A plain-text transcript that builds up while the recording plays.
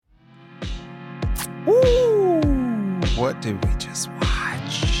What did we just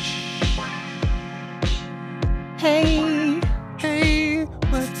watch? Hey,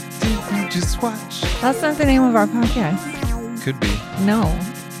 What did we just watch? that's not the name of our podcast. Could be, No,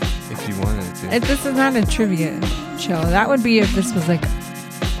 if you wanted it to. this is not a trivia show. That would be if this was like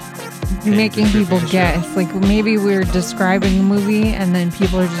Game making the people trivia guess. Like maybe we're describing a movie and then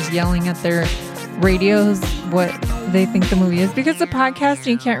people are just yelling at their radios what they think the movie is. Because it's a podcast,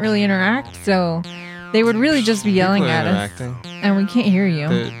 you can't really interact, so they would really just be yelling People are at us, interacting. and we can't hear you.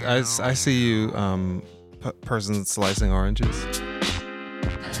 I see you, person slicing oranges.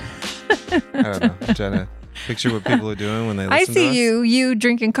 I don't know. I'm trying to picture what people are doing when they listen I to see us. you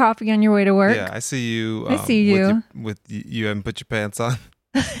drinking coffee on your way to work. Yeah, I see you. I see you. You haven't put your pants on.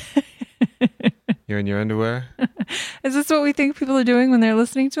 You're in your underwear. Is this what we think people are doing when they're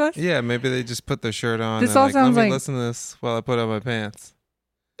listening to us? Yeah, maybe they just put their shirt on. This and all like, sounds let me like- listen to this while I put on my pants.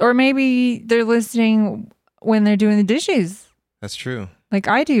 Or maybe they're listening when they're doing the dishes. That's true. Like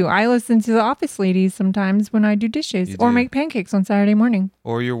I do. I listen to the office ladies sometimes when I do dishes You or do. make pancakes on Saturday morning.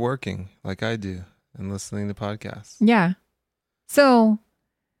 Or you're working like I do and listening to podcasts. Yeah. So,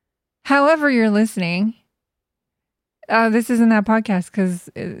 however you're listening, this isn't that podcast because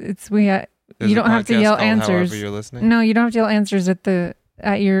There's you a don't have to podcast yell called answers. However you're listening. No, you don't have to yell answers at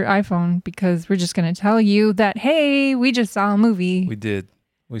your iPhone because we're just going to tell you that, hey, we just saw a movie. We did.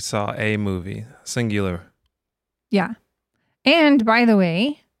 We saw a movie, singular. Yeah. And by the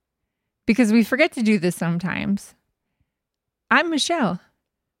way, because we forget to do this sometimes, I'm Michelle.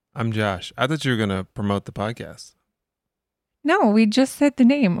 I'm Josh. I thought you were going to promote the podcast. No, we just said the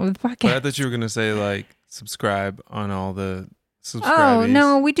name of the But I podcast. thought you were going to say, like, subscribe on all the Oh, subscribees.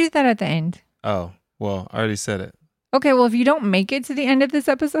 no, we do that at the end. Oh, well, I already said it. Okay, well, if you don't make it to the end of this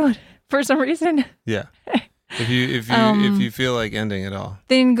episode for some reason, Yeah. If you feel like ending it all.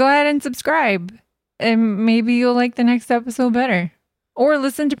 then go ahead and subscribe. And maybe you'll like the next episode better. Or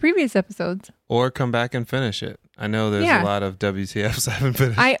listen to previous episodes. Or come back and finish it. I know there's Yeah. a lot of WTFs I haven't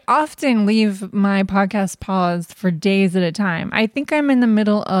finished. I often leave my podcast paused for days at a time. I think I'm in the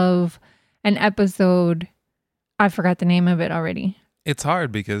middle of an episode. I forgot the name of it already. It's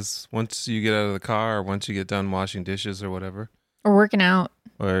hard because once you get out of the car or once you get done washing dishes or whatever, Or working out.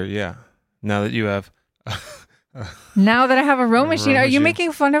 or yeah, now that you have, Now that I have a row A machine, row are you machine.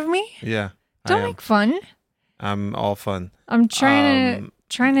 making fun of me? yeah, I Don't am. make fun. I'm all fun. I'm trying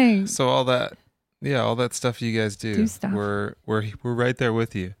to. So all that stuff you guys do, Do stuff. we're right there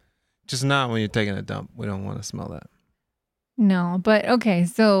with you. Just not when you're taking a dump. We don't want to smell that. No, but okay.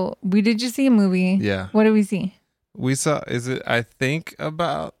 So we did just see a movie. Yeah, What did we see? we saw. Is it? I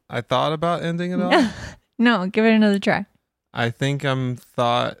thought about ending it all. No, give it another try. I think I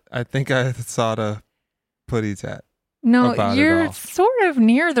saw the putty tat. No, About it you're all. sort of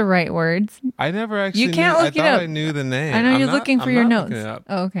near the right words. I never actually. can't knew, look it I thought up. I knew the name. I know I'm you're not- looking for I'm your not notes. looking it up.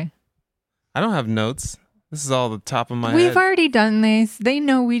 Oh, okay. I don't have notes. This is all the top of my We've head. already done this. They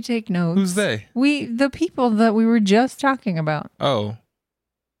know we take notes. Who's they? The people that we were just talking about. Oh,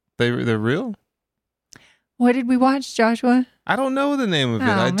 they're real. What did we watch, Joshua? I don't know the name of it.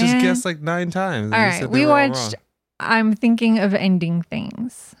 Oh, I just man. guessed like 9 times. and All you right, said we they were all watched wrong. I'm Thinking of Ending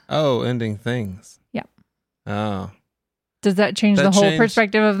Things. Oh, ending things. Yep. Oh, Does that change That the whole changed-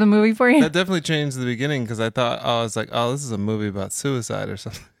 perspective of the movie for you? that definitely changed the beginning because I thought, I was like, oh, this is a movie about suicide or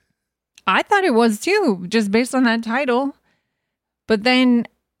something. I thought it was too, just based on that title. But then,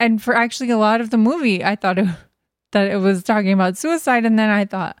 and for actually a lot of the movie, I thought that it was talking about suicide. And then I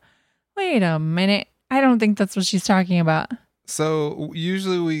thought, wait a minute. I don't think that's what she's talking about. So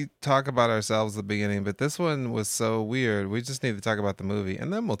usually we talk about ourselves at the beginning, but this one was so weird. We just need to talk about the movie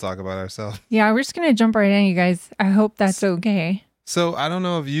and then we'll talk about ourselves. Yeah, we're just going to jump right in, you guys. I hope that's okay. So I don't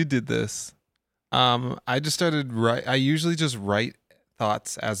know if you did this. I just started I usually just write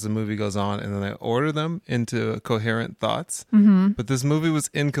thoughts as the movie goes on and then I order them into coherent thoughts. Mm-hmm. But this movie was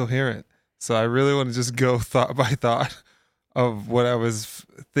incoherent. So I really want to just go thought by thought of what I was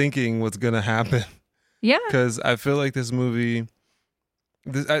thinking was going to happen. Yeah. Because I feel like this movie,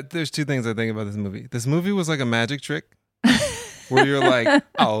 there's 2 things I think about this movie. This movie was like a magic trick where you're like,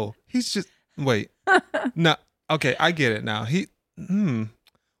 oh, he's just, wait. No, okay, I get it now.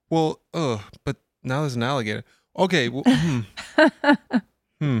 But now there's an alligator. Okay, well,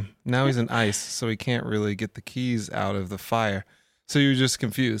 now he's in ice, so he can't really get the keys out of the fire. So you're just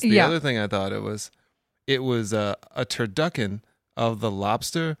confused. The Yeah. other thing I thought it was a turducken of the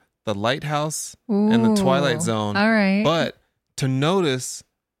lobster, the lighthouse, and the Twilight Ooh. Zone. All right. But to notice,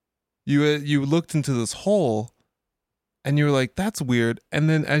 you looked into this hole, and you were like, "That's weird." And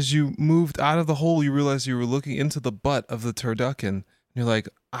then as you moved out of the hole, you realized you were looking into the butt of the turducken. And you're like,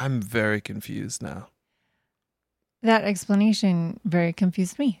 "I'm very confused now." That explanation very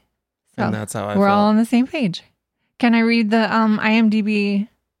confused me. So And that's how I we're felt. all on the same page. Can I read the IMDb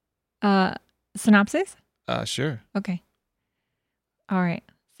synopsis? Sure. Okay. All right.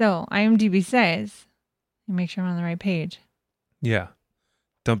 So IMDb says, let me make sure I'm on the right page. Yeah.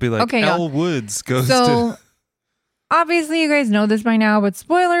 Don't be like, Okay, Elle Woods goes So to... obviously you guys know this by now, but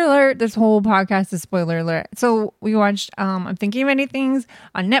spoiler alert, this whole podcast is spoiler alert. So we watched I'm Thinking of Many Things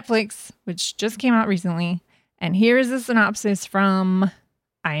on Netflix, which just came out recently. And here is the synopsis from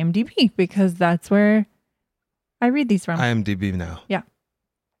IMDb, because that's where I read these from. IMDb now.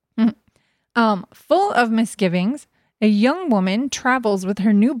 Full of misgivings, a young woman travels with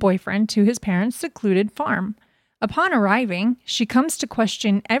her new boyfriend to his parents' secluded farm. Upon arriving, she comes to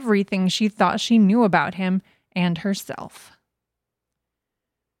question everything she thought she knew about him and herself.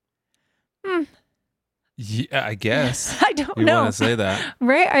 Yeah, I guess. I don't You know. want to say that.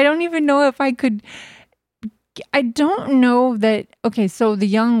 Right? I don't even know if I could. I don't know that. Okay, so the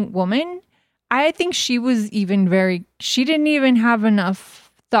young woman, I think she was even she didn't even have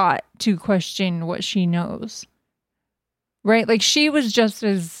enough thought to question what she knows. Right? Like she was just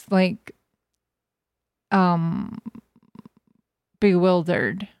as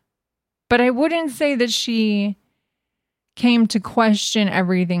bewildered. But I wouldn't say that she came to question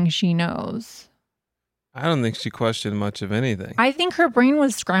everything she knows. I don't think she questioned much of anything. I think her brain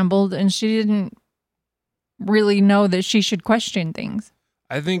was scrambled and she didn't really know that she should question things.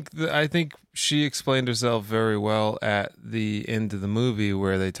 I think she explained herself very well at the end of the movie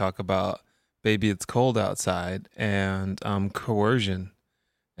where they talk about Baby It's Cold Outside and coercion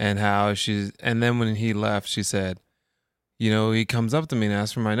and how and then when he left she said, he comes up to me and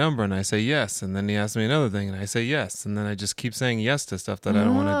asks for my number and I say yes, and then he asks me another thing and I say yes, and then I just keep saying yes to stuff that I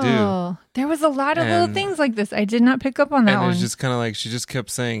don't want to do. There was a lot of little things like this. I did not pick up on that and one. it's just kind of like she just kept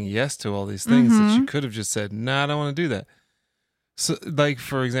saying yes to all these things that she could have just said, I don't want to do that. So, like,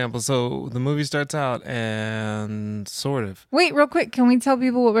 for example, so the movie starts out and sort of. Wait, real quick. Can we tell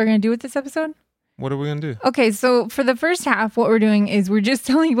people what we're going to do with this episode? What are we going to do? Okay, so for the first half, what we're doing is we're just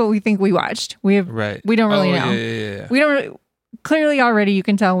telling you what we think we watched. We don't really know. Yeah. We don't clearly already you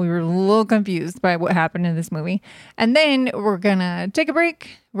can tell we were a little confused by what happened in this movie. And then we're going to take a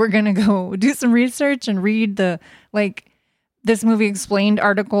break. We're going to go do some research and read the this movie explained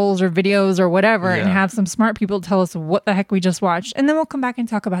articles or videos or whatever, and have some smart people tell us what the heck we just watched. And then we'll come back and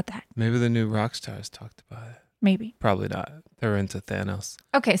talk about that. Maybe the new rock stars talked about it. Maybe. Probably not. They're into Thanos.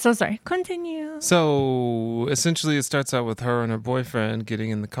 Okay, so sorry. Continue. So essentially it starts out with her and her boyfriend getting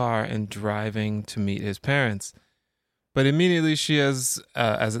in the car and driving to meet his parents. But immediately she has,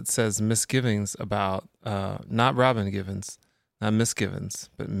 as it says, misgivings about, not Robin Givens, not Miss Givens,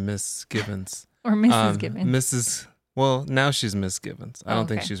 but Miss Givens. Or Mrs. Givens. Well, now she's Miss Givens. I don't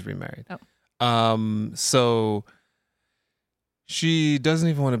think she's remarried. So she doesn't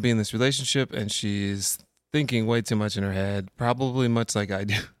even want to be in this relationship, and she's thinking way too much in her head, probably much like I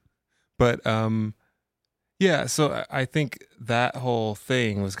do. But yeah, so I think that whole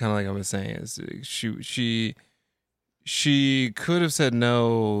thing was kind of like I was saying, is she could have said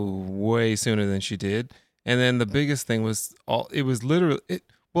no way sooner than she did. And then the biggest thing was it was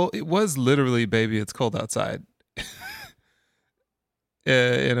literally Baby It's Cold Outside.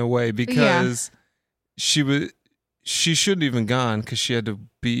 In a way, because she shouldn't even gone because she had to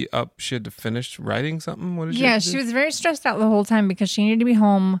be up. She had to finish writing something. What did she have to do? She was very stressed out the whole time because she needed to be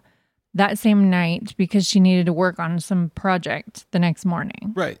home that same night because she needed to work on some project the next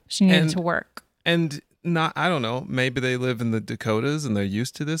morning. Right. She needed to work. And I don't know, maybe they live in the Dakotas and they're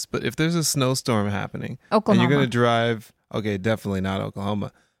used to this, but if there's a snowstorm happening Oklahoma. and you're going to drive, okay, definitely not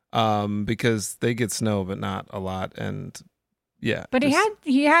Oklahoma, because they get snow, but not a lot. And yeah. But he had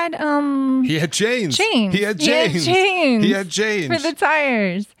chains. He had chains. He had chains for the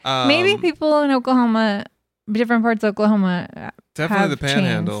tires. Maybe people in Oklahoma, different parts of Oklahoma, definitely have the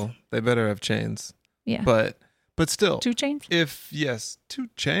Panhandle. chains. They better have chains. Yeah. But still, 2 chains. 2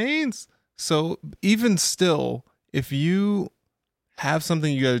 chains. So even still, if you have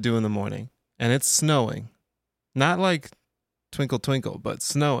something you got to do in the morning and it's snowing, not like twinkle twinkle, but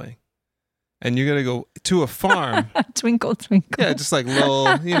snowing, and you got to go to a farm. Twinkle, twinkle. Yeah, just like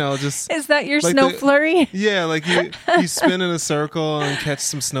little, just... Is that your like snow flurry? Yeah, like you spin in a circle and catch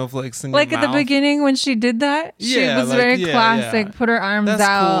some snowflakes in your mouth. Like at the beginning when she did that? She was very classic. Yeah. Put her arms out.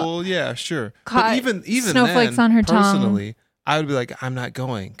 That's cool. Yeah, sure. But even snowflakes then, on her personally, tongue. I would be like, I'm not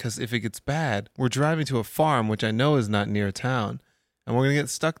going, because if it gets bad, we're driving to a farm, which I know is not near town, and we're going to get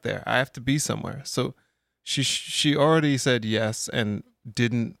stuck there. I have to be somewhere. So she already said yes and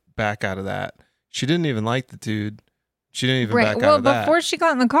didn't back out of that. She didn't even like the dude, She didn't even Right. back Well, out of that. before she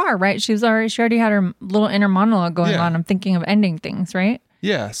got in the car, right? She already had her little inner monologue going Yeah. on. I'm thinking of ending things, right?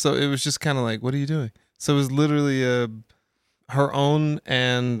 Yeah, so it was just kind of like, what are you doing? So it was literally her own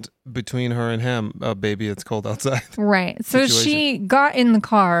and between her and him, baby, it's cold outside. Right. So Situation. she got in the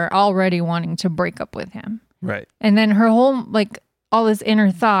car already wanting to break up with him. Right. And then her whole, like, all this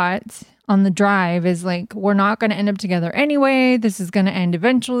inner thought on the drive is like, we're not going to end up together anyway. This is going to end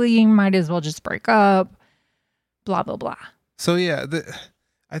eventually. Might as well just break up. Blah, blah, blah. So yeah,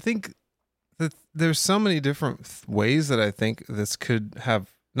 I think that there's so many different ways that I think this could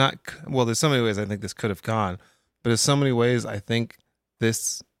have not. Well, there's so many ways I think this could have gone, but there's so many ways I think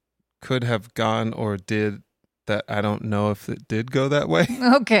this could have gone or did that I don't know if it did go that way.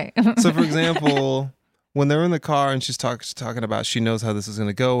 Okay. So, for example, when they're in the car and she's talking about she knows how this is going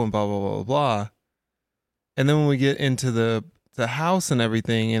to go and blah blah blah blah blah, and then when we get into the house and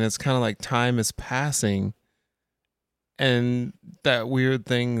everything, and it's kind of like time is passing. And that weird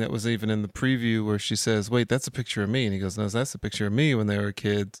thing that was even in the preview where she says, wait, that's a picture of me. And he goes, no, that's a picture of me when they were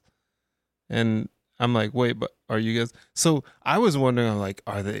kids. And I'm like, wait, but are you guys? So I was wondering, I'm like,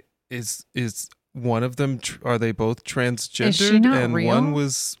 is one of them, are they both transgendered? Is she not and real? one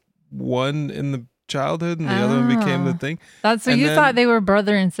was one in the childhood and the other one became the thing? That's so And you then- thought they were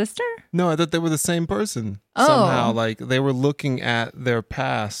brother and sister? No, I thought they were the same person Oh. somehow. Like they were looking at their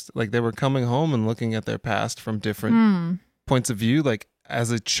past, like they were coming home and looking at their past from different points of view. Like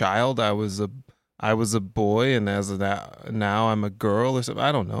as a child, I was a boy, and now I'm a girl or something.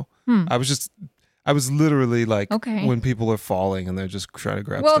 I don't know. I was literally like, Okay. when people are falling and they're just trying to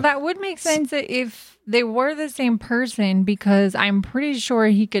grab Well, stuff. that would make sense if they were the same person, because I'm pretty sure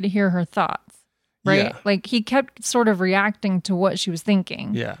he could hear her thoughts, right? Yeah. Like he kept sort of reacting to what she was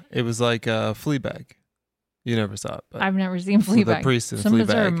thinking. Yeah, it was like Fleabag. You never saw it, but I've never seen so the Fleabag. priest in Someone's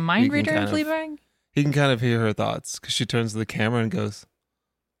Fleabag, a mind you can reader in kind of- Fleabag? he can kind of hear her thoughts because she turns to the camera and goes,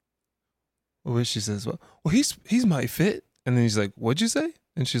 well, she says, well, he's my fit. And then he's like, what'd you say?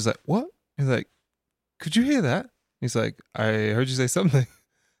 And she's like, what? He's like, could you hear that? He's like, I heard you say something.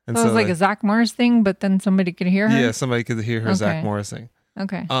 And So it was like a Zach Morris thing, but then somebody could hear her? yeah, somebody could hear her Zach Okay. Morris thing.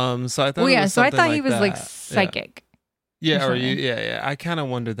 Okay. So I thought Well, it yeah, was so I something thought he was like that. psychic. Yeah, or or you, something. yeah. I kind of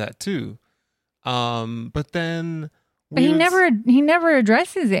wondered that too. But then. But he never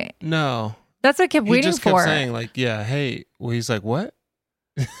addresses it. No. That's what I kept He waiting just kept for. saying, like, yeah, hey. Well, he's like, what?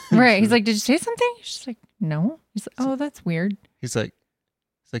 Right. He's like, did you say something? She's like, no. He's like, oh, that's weird. He's like,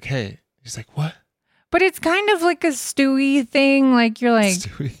 hey. He's like, what? But it's kind of like a Stewie thing. Like you're like,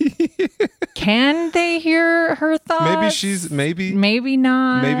 Stewie. can they hear her thoughts? maybe Maybe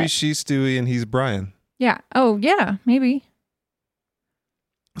not. maybe she's Stewie and he's Brian. Yeah. Oh, yeah. Maybe.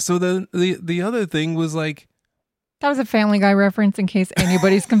 So then the other thing was like, That was a Family Guy reference in case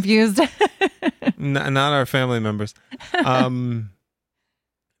anybody's confused. not our family members.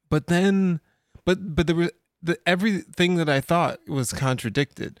 But then, but there was everything that I thought was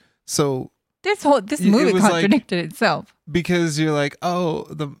contradicted. So This It movie was like- contradicted itself. because you're like, oh,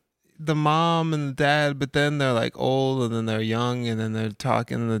 the mom and the dad, but then they're like old and then they're young and then they're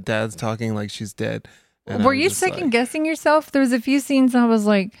talking and the dad's talking like she's dead. And Were I'm you just second like, guessing yourself? There was a few scenes I was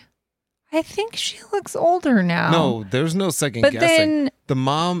like, I think she looks older now. No, there's no second But guessing. then, The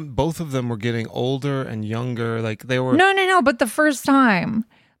mom, both of them were getting older and younger. Like they were. no, but the first time,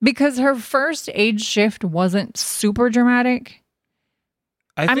 because her first age shift wasn't super dramatic.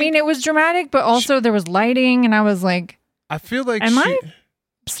 I mean, it was dramatic, but also there was lighting, and I was like, I feel like am I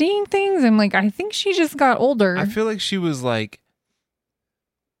seeing things? I'm like, I think she just got older. I feel like she was like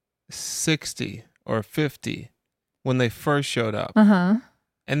 60 or 50 when they first showed up. Uh-huh.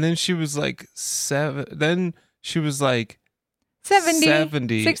 And then she was like 7. Then she was like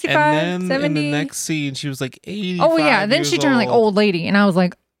 70, 65, and then 70. in the next scene, she was like 80. Oh, yeah. Then she turned like old lady, and I was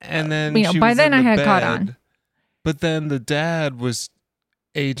like, And then you know, she by was then in I the had caught bed. on. But then the dad was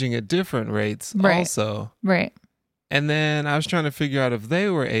aging at different rates Right. also. right. And then I was trying to figure out if they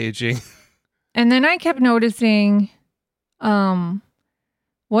were aging. And then I kept noticing,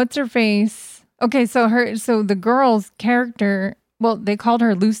 what's her face? Okay, so the girl's character, well, they called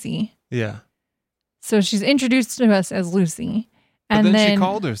her Lucy. Yeah. So she's introduced to us as Lucy. But And then she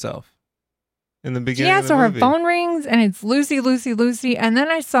called herself in the beginning yeah, of the so her movie. phone rings and it's Lucy, Lucy, Lucy. And then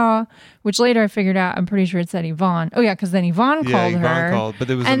I saw, which later I figured out, I'm pretty sure it said Yvonne. Oh, yeah, because then Yvonne called Yvonne her. called, but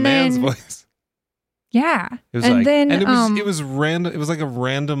it was a And man's then- voice. Yeah. It was and like, then and it was random. It was like a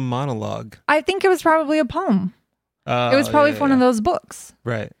random monologue. I think it was probably a poem. It was probably one of those books.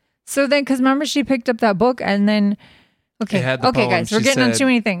 Right. So then, because remember, she picked up that book and then, It had the okay, poem. guys, we're She getting on said- too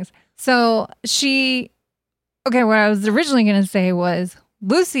many things. So what I was originally going to say was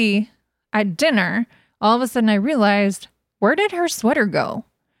Lucy at dinner all of a sudden I realized, where did her sweater go?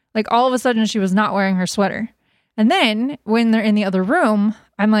 Like all of a sudden she was not wearing her sweater. And then when they're in the other room,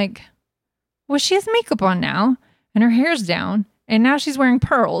 I'm like, well, she has makeup on now and her hair's down and now she's wearing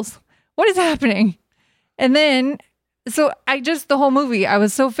pearls. What is happening? And then, so the whole movie, I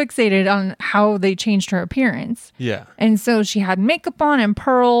was so fixated on how they changed her appearance. Yeah. And so she had makeup on and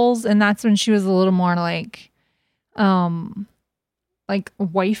pearls. And that's when she was a little more like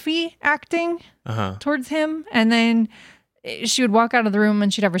wifey acting towards him. And then she would walk out of the room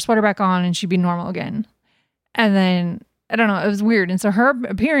and she'd have her sweater back on and she'd be normal again. And then, I don't know, it was weird. And so her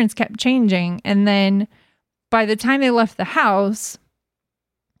appearance kept changing. And then by the time they left the house,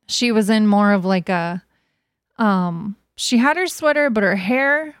 she was in more of like a, she had her sweater, but her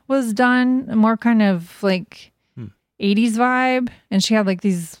hair was done more kind of like 80s vibe. And she had like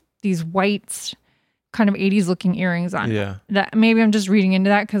these white kind of 80s looking earrings on. Yeah. That maybe I'm just reading into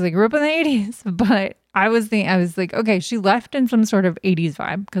that because I grew up in the 80s, but I was like, okay, she left in some sort of 80s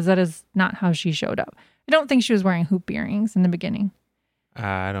vibe because that is not how she showed up. I don't think she was wearing hoop earrings in the beginning.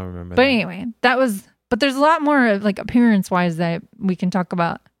 I don't remember. But anyway, but there's a lot more like appearance wise that we can talk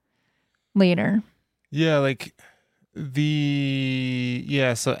about later. Yeah, like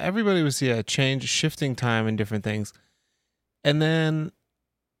so everybody was shifting time and different things. And then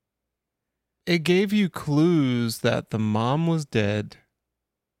it gave you clues that the mom was dead.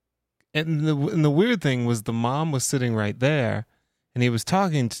 And the weird thing was the mom was sitting right there. And he was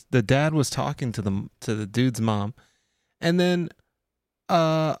talking. The dad was talking to the dude's mom, and then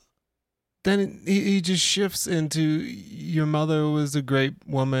he just shifts into your mother was a great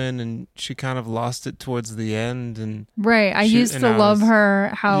woman, and she kind of lost it towards the end. And right, I used to love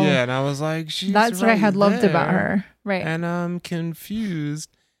her. How and I was like, that's what I had loved about her. Right, and I'm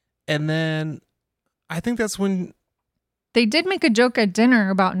confused. And then I think that's when they did make a joke at dinner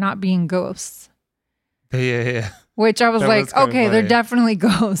about not being ghosts. Yeah. Which I was like, okay, they're definitely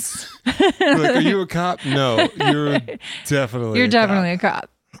ghosts. Like, are you a cop? No, you're definitely a cop.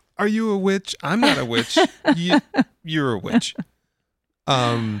 Are you a witch? I'm not a witch. You're a witch.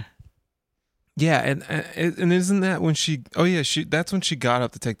 Yeah, and isn't that when she? Oh yeah, that's when she got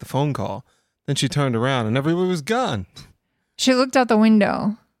up to take the phone call. Then she turned around and everybody was gone. She looked out the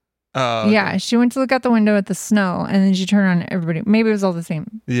window. Okay. Yeah, she went to look out the window at the snow, and then she turned around and everybody. Maybe it was all the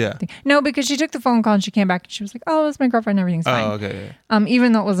same. Yeah. thing. No, because she took the phone call and she came back and she was like, "Oh, it's my girlfriend. Everything's fine." Oh, okay.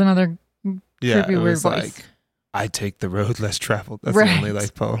 Even though it was another creepy, weird voice. Like, I take the road less traveled. That's right. the only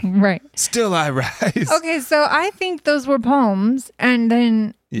life poem. Right. Still I rise. Okay, so I think those were poems, and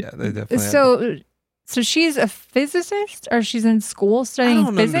then they definitely. So she's a physicist, or she's in school studying I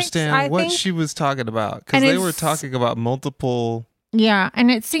don't physics. understand what she was talking about because they were talking about multiple. Yeah, and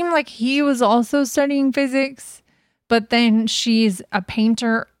it seemed like he was also studying physics, but then she's a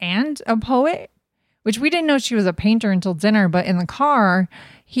painter and a poet, which we didn't know she was a painter until dinner. But in the car,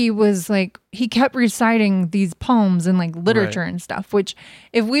 he was like, he kept reciting these poems and like literature and stuff, which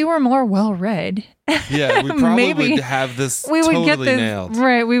if we were more well read, yeah, we probably would have this we would get this nailed.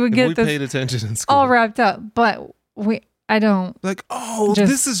 Right, we would get this paid attention in school. all wrapped up, but I don't. Like,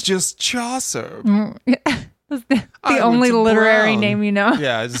 this is just Chaucer. The only literary name you know.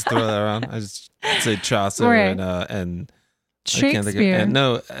 Yeah, I just throw that around. I just say Chaucer right. and Shakespeare.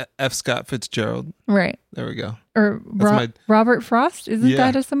 F. Scott Fitzgerald. Right. There we go. Or Robert Frost. Isn't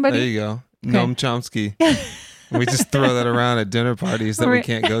that a somebody? There you go. Okay. Noam Chomsky. We just throw that around at dinner parties that we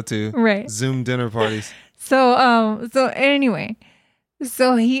can't go to. Right. Zoom dinner parties. So anyway,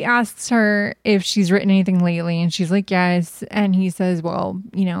 so he asks her if she's written anything lately, and she's like, yes. And he says, well,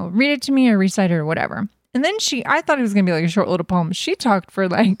 read it to me or recite it or whatever. And then I thought it was going to be like a short little poem. She talked for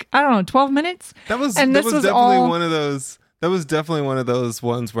 12 minutes. That was definitely one of those. That was definitely one of those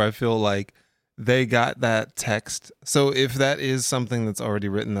ones where I feel like they got that text. So if that is something that's already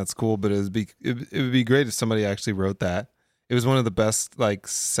written, that's cool. But it would be great if somebody actually wrote that. It was one of the best,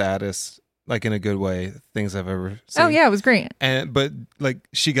 saddest, in a good way, things I've ever seen. Oh yeah, it was great. But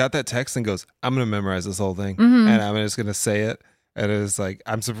she got that text and goes, "I'm going to memorize this whole thing, mm-hmm. and I'm just going to say it." And it was like,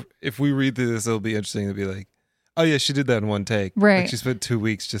 if we read through this, it'll be interesting to be like, oh yeah, she did that in one take. Right. She spent 2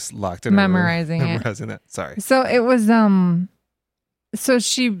 weeks just locked in memorizing her room, memorizing that. Sorry. So it was, so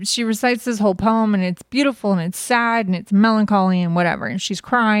she recites this whole poem and it's beautiful and it's sad and it's melancholy and whatever. And she's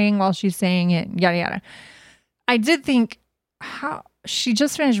crying while she's saying it, yada, yada. I did think how she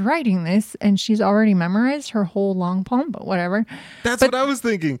just finished writing this and she's already memorized her whole long poem, but whatever. What I was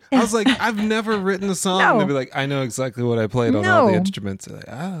thinking. I was like, I've never written a song. No. And be like, I know exactly what I played on all the instruments. Like,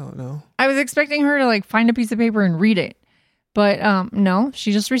 I don't know. I was expecting her to find a piece of paper and read it. But no,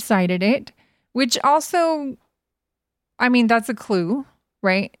 she just recited it, which also, I mean, that's a clue,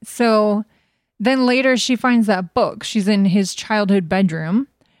 right? So then later she finds that book. She's in his childhood bedroom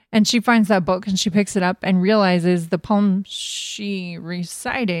and she finds that book and she picks it up and realizes the poem she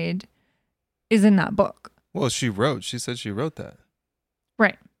recited is in that book. Well, she said she wrote that.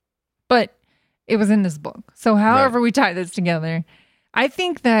 Right. But it was in this book. So however we tie this together, I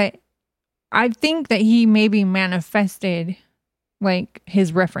think that he maybe manifested like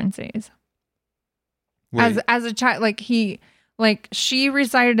his references. Wait. As a child, she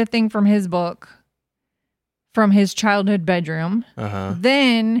recited a thing from his book, from his childhood bedroom. Uh-huh.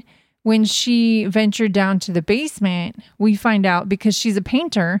 Then when she ventured down to the basement, we find out because she's a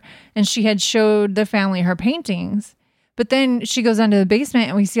painter and she had showed the family her paintings. But then she goes down to the basement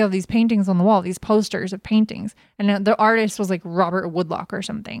and we see all these paintings on the wall, these posters of paintings. And the artist was like Robert Woodlock or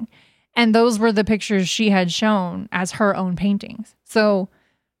something. And those were the pictures she had shown as her own paintings. So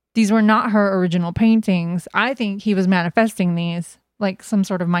these were not her original paintings. I think he was manifesting these like some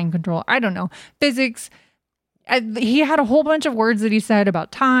sort of mind control. I don't know. Physics. He had a whole bunch of words that he said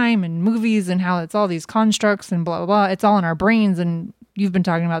about time and movies and how it's all these constructs and blah, blah, blah. It's all in our brains. And you've been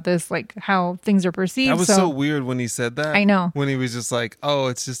talking about this, like how things are perceived. That was so weird when he said that. I know. When he was just like, oh,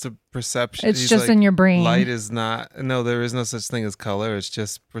 it's just a perception. It's just in your brain. Light is not, no, there is no such thing as color. It's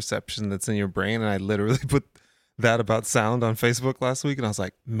just perception that's in your brain. And I literally put that about sound on Facebook last week. And I was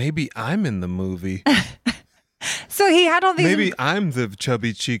like, maybe I'm in the movie. So he had all these. Maybe I'm the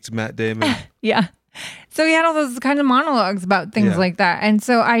chubby cheeked Matt Damon. Yeah. So he had all those kind of monologues about things like that. And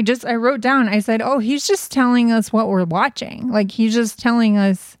so I wrote down, I said, oh, he's just telling us what we're watching. Like he's just telling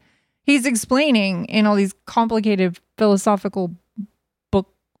us, he's explaining in all these complicated philosophical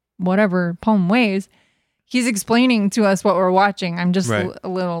book, whatever, poem ways. He's explaining to us what we're watching. I'm just a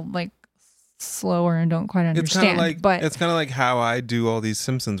little like slower and don't quite understand. It's kind of like how I do all these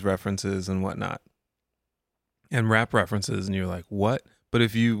Simpsons references and whatnot and rap references. And you're like, what? But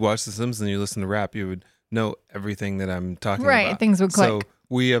if you watch The Simpsons and you listen to rap, you would know everything that I'm talking about. Right, things would click. So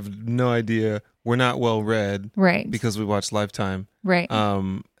we have no idea. We're not well read. Right. Because we watch Lifetime. Right.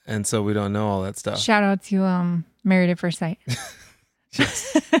 And so we don't know all that stuff. Shout out to Married at First Sight.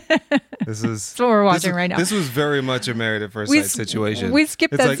 Yes. That's what we're watching right now. This was very much a Married at First Sight situation. We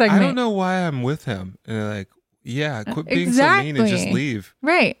skipped that segment. I don't know why I'm with him. And they're like, yeah, quit being so mean and just leave.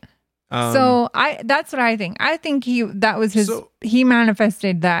 Right. So that's what I think. I think he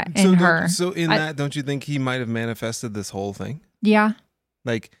manifested that in her. So in that, don't you think he might have manifested this whole thing? Yeah.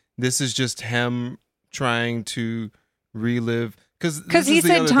 Like this is just him trying to relive. Because he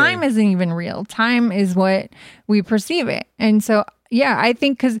said time isn't even real. Time is what we perceive it. And so, yeah, I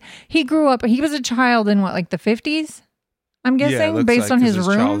think because he grew up, he was a child in what, like the 50s? I'm guessing, based on his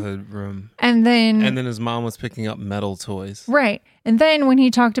room. Childhood room. And then his mom was picking up metal toys. Right. And then when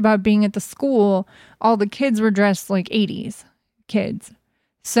he talked about being at the school, all the kids were dressed like 80s kids.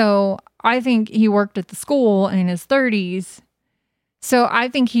 So I think he worked at the school in his 30s. So I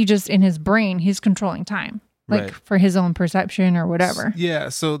think he just, in his brain, he's controlling time. Like for his own perception or whatever. Yeah.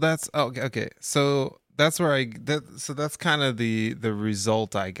 So that's, okay. So that's where that's kind of the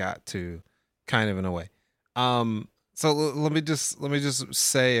result I got to, kind of in a way. So let me just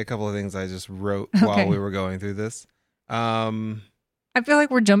say a couple of things I just wrote while we were going through this. I feel like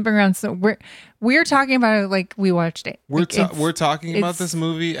we're jumping around. So we're talking about it like we watched it. We're talking about this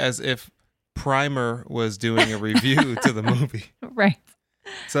movie as if Primer was doing a review to the movie. Right.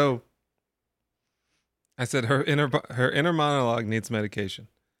 So I said her inner monologue needs medication.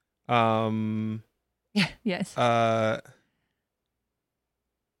 Yes.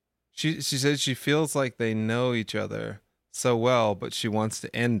 She said she feels like they know each other so well, but she wants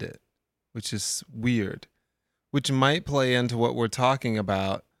to end it, which is weird, which might play into what we're talking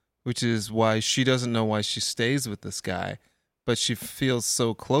about, which is why she doesn't know why she stays with this guy, but she feels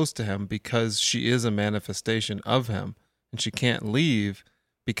so close to him because she is a manifestation of him, and she can't leave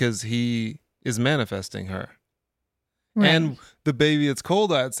because he is manifesting her. Right. And the baby it's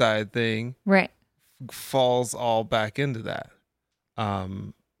cold outside thing falls all back into that.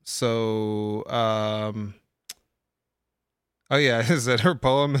 Oh yeah, I said her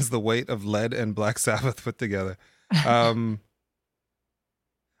poem is the weight of lead and Black Sabbath put together. Oh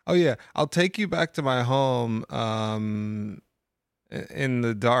yeah, I'll take you back to my home in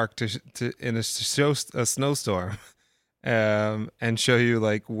the dark in a snowstorm, and show you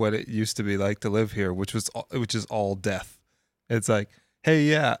like what it used to be like to live here, which is all death. It's like, hey,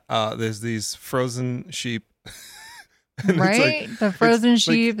 yeah, there's these frozen sheep. Right? Like, the frozen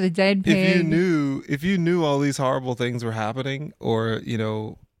sheep, the dead pig. If you knew all these horrible things were happening, or,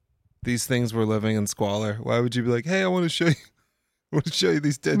 these things were living in squalor, why would you be like, hey, I want to show you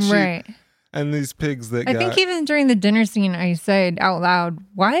these dead sheep? Right. and these pigs that I got think even during the dinner scene, I said out loud,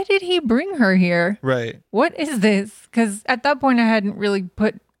 why did he bring her here? right. What is this? Because at that point, I hadn't really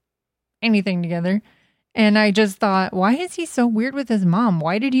put anything together. And I just thought, why is he so weird with his mom?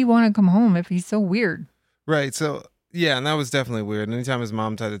 Why did he want to come home if he's so weird? Right. So yeah, and that was definitely weird. Anytime his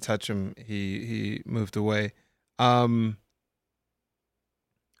mom tried to touch him, he moved away. Oh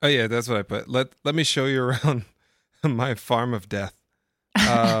yeah, that's what I put. Let me show you around my farm of death.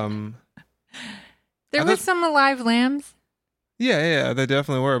 There were some alive lambs. Yeah, they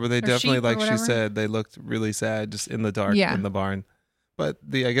definitely were, but they Or definitely, sheep or like she whatever. said, they looked really sad just in the dark Yeah. in the barn. But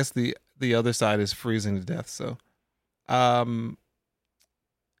I guess the other side is freezing to death. So, I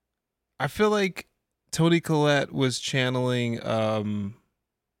feel like Toni Collette was channeling, I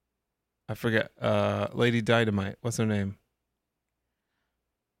forget, Lady Dynamite. What's her name?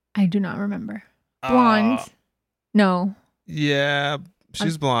 I do not remember. Blonde. No. Yeah,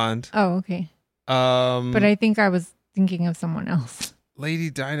 she's blonde. Oh, okay. But I think I was thinking of someone else. Lady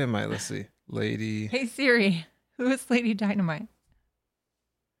Dynamite. Let's see. Lady, Hey Siri, who is Lady Dynamite?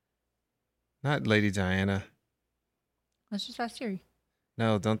 not Lady Diana. Let's just ask Siri.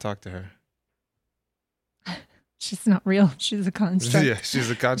 No, don't talk to her. She's not real. She's a construct. Yeah, she's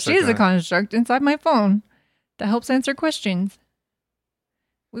a construct. She's a construct inside my phone that helps answer questions.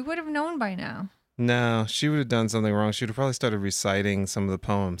 We would have known by now. No, she would have done something wrong. She would have probably started reciting some of the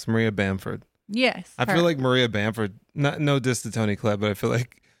poems. Maria Bamford. Yes. I her. feel like Maria Bamford, no diss to Toni Collette, but I feel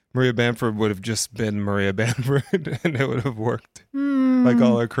like Maria Bamford would have just been Maria Bamford and it would have worked. Like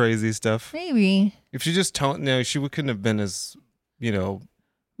all her crazy stuff. Maybe. If she just couldn't have been as,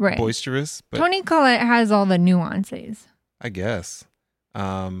 Right. boisterous, but Toni Collette has all the nuances. I guess.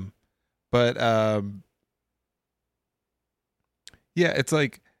 Yeah, it's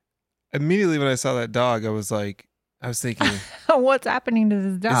like immediately when I saw that dog, I was thinking, What's happening to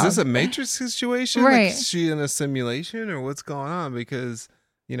this dog? is this a Matrix situation? Right. Like, is she in a simulation or what's going on? Because,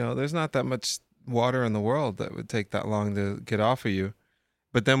 there's not that much water in the world that would take that long to get off of you.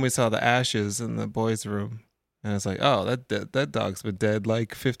 But then we saw the ashes in the boys' room. And it's like, oh, that dog's been dead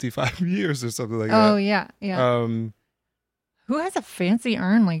like 55 years or something like that. Oh, yeah. Yeah. Who has a fancy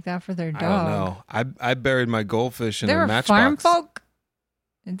urn like that for their dog? I don't know. I buried my goldfish in They a were matchbox. farm folk.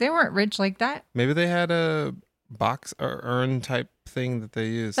 They weren't rich like that. Maybe they had a box or urn type thing that they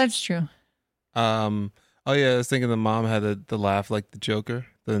used. That's true. Oh yeah, I was thinking the mom had the laugh like the Joker,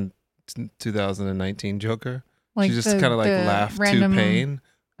 the 2019 Joker. Like she just kind of like the laughed random- to pain.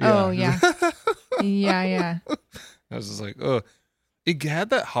 Oh, yeah. Yeah. I was just like, oh, it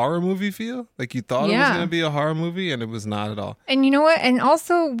had that horror movie feel. Like you thought it was Yeah. going to be a horror movie, and it was not at all. And you know what? And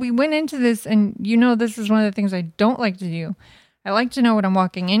also, we went into this, and this is one of the things I don't like to do. I like to know what I'm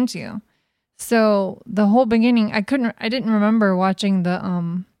walking into. So the whole beginning, I didn't remember watching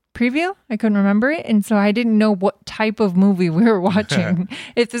the preview. I couldn't remember it, and so I didn't know what type of movie we were watching.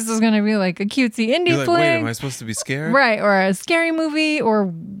 If this was going to be like a cutesy indie You're like, flick, wait, am I supposed to be scared? right, or a scary movie, or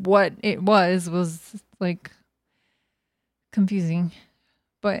what it was like confusing.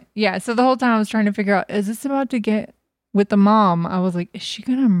 But yeah, so the whole time I was trying to figure out, is this about to get with the mom? I was like, is she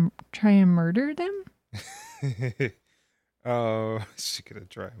gonna try and murder them? Oh, she could have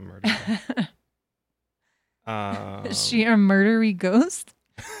tried and murdered him. Is she a murdery ghost?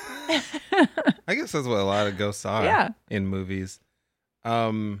 I guess that's what a lot of ghosts are Yeah. in movies.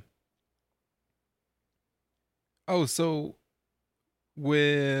 So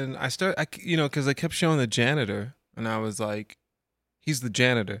when I because I kept showing the janitor, and I was like, he's the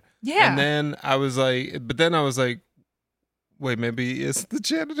janitor. Yeah. And then I was like, wait, maybe he is the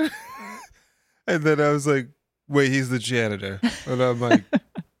janitor. And then I was like, wait, he's the janitor. And I'm like,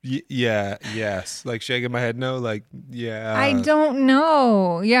 yeah, yes. Like shaking my head, no, like, yeah. I don't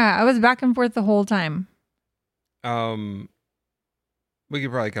know. Yeah, I was back and forth the whole time. We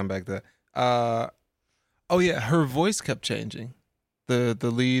could probably come back to that. Oh yeah, her voice kept changing. The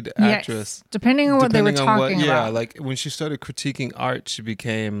lead actress. Yes, depending on what they were Depending on talking about. Yeah, like when she started critiquing art, she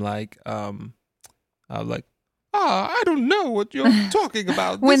became like, I don't know what you're talking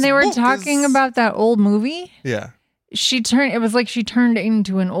about. When This they were book talking is-" about that old movie, Yeah, it was like she turned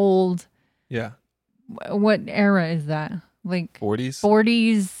into an old, yeah. what era is that? Like 40s.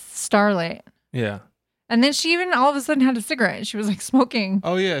 40s starlight. Yeah. And then she even all of a sudden had a cigarette. She was like smoking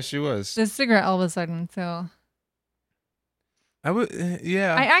Oh yeah, she was. the cigarette all of a sudden. So I would.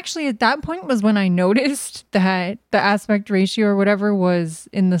 Yeah. I actually, at that point was when I noticed that the aspect ratio or whatever was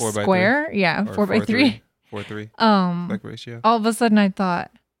in the 4:3. square. Yeah, Or 4:3. 4:3. Um, Aspect ratio. all of a sudden I thought,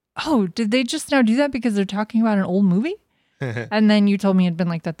 oh, did they just now do that because they're talking about an old movie? And then you told me it'd been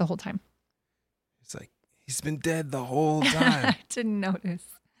like that the whole time. It's like he's been dead the whole time. I didn't notice.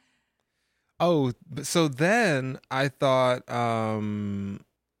 So then I thought,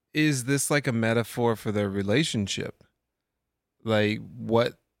 is this like a metaphor for their relationship? Like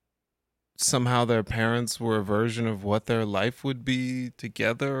what somehow their parents were a version of what their life would be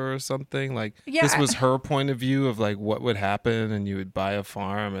together or something? Like this Yeah, was her point of view of like what would happen, and you would buy a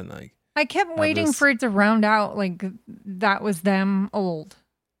farm and like I kept have waiting this. for it to round out like that was them old,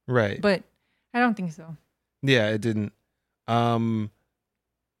 Right. but I don't think so. Yeah, it didn't. Um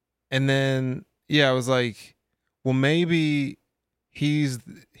and then yeah, I was like, well maybe he's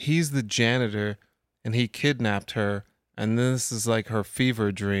the janitor and he kidnapped her, and this is like her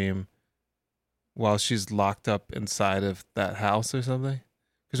fever dream while she's locked up inside of that house or something.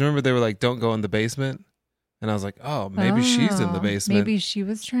 Because remember they were like, don't go in the basement, and I was like, oh, maybe she's in the Oh, basement. Maybe she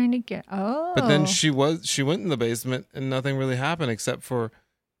was trying to get. Oh, But then she went in the basement and nothing really happened except for,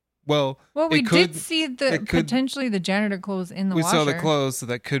 well, we it could- did see it could- potentially the janitor clothes in the we washer. saw the clothes, so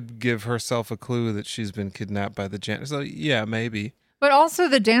that could give herself a clue that she's been kidnapped by the janitor. So yeah, maybe. But also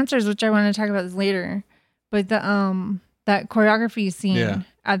the dancers, which I want to talk about this later. But the that choreography scene Yeah.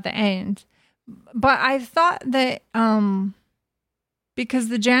 at the end. But I thought that because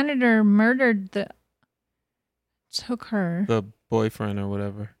the janitor took her. The boyfriend or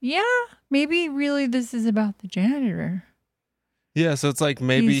whatever. Yeah, maybe really this is about the janitor. Yeah, so it's like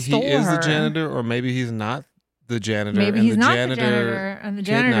maybe he stole is her. the janitor, or maybe he's not the janitor. Maybe and he's the not janitor, the janitor, and the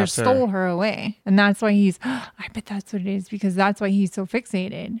janitor kidnapped her. stole her away, and that's why he's. I bet that's what it is, because that's why he's so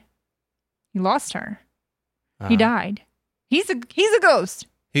fixated. He lost her. He Uh, died. He's a ghost.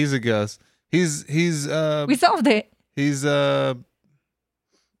 He's a ghost. He's We solved it. he's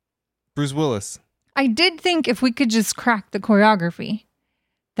Bruce Willis. I did think if we could just crack the choreography,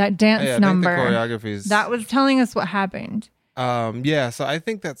 that dance Yeah, I number, think the choreography is that was telling us what happened. yeah, so I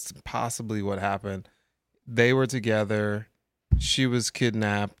think that's possibly what happened. They were together. She was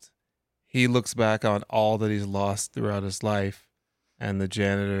kidnapped. He looks back on all that he's lost throughout his life, and the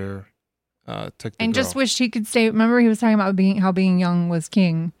janitor took the And girl. just wished he could stay. Remember, he was talking about how being young was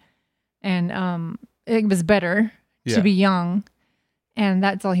king, and it was better Yeah. to be young, and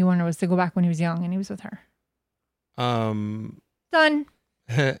that's all he wanted was to go back when he was young, and he was with her. Done.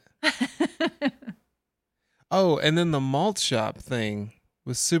 Oh, and then the malt shop thing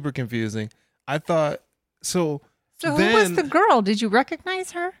was super confusing. I thought so. So who was Then- the girl? Did you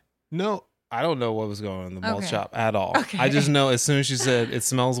recognize her? No, I don't know what was going on in the malt Okay. shop at all. Okay. I just know as soon as she said it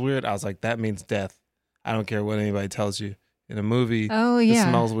smells weird, I was like, that means death. I don't care what anybody tells you. In a movie, Oh it yeah.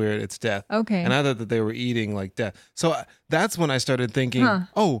 smells weird, it's death. Okay. And I thought that they were eating like death. So that's when I started thinking, Huh.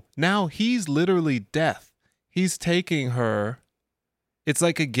 oh, now he's literally death. He's taking her. It's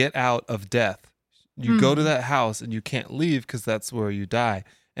like a get out of death. You go to that house and you can't leave because that's where you die.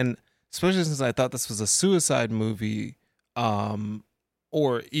 And especially since I thought this was a suicide movie,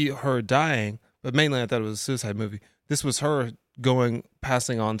 or her dying, but mainly I thought it was a suicide movie. This was her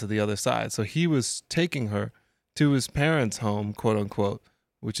passing on to the other side. So he was taking her to his parents' home, quote unquote,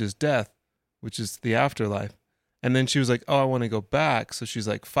 which is death, which is the afterlife. And then she was like, oh, I want to go back. So she's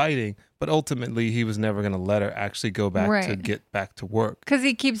like fighting. But ultimately, he was never going to let her actually go back to Right. get back to work. Because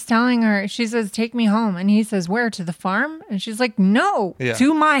he keeps telling her, she says, take me home. And he says, where? To the farm? And she's like, no, Yeah.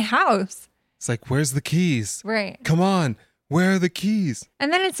 to my house. It's like, where's the keys? Right. Come on. Where are the keys?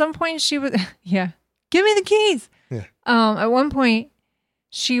 And then at some point she was, yeah, give me the keys. Yeah. At one point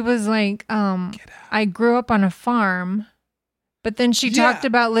she was like, I grew up on a farm, but then she Yeah. talked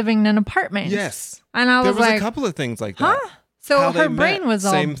about living in an apartment. Yes. And I There was was like, a couple of things like huh? that. So How they her brain met, was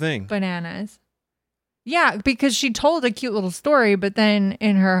all same thing. bananas. Yeah, because she told a cute little story, but then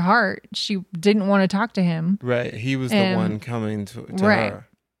in her heart, she didn't want to talk to him. Right. He was the And- one coming to right. her.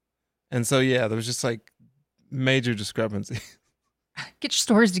 And so, yeah, there was just like major discrepancy. Get your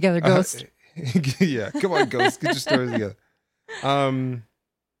stories together, Ghost. Yeah. Come on, Ghost. Get your stories together.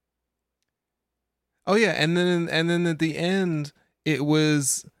 Oh, yeah. And then at the end, it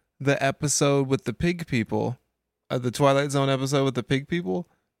was the episode with the pig people, the Twilight Zone episode with the pig people.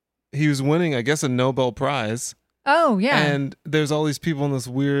 He was winning, I guess, a Nobel Prize. Oh, yeah. And there's all these people in this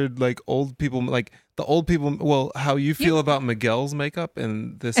weird, like, old people, like the old people. Well, how you feel about Miguel's makeup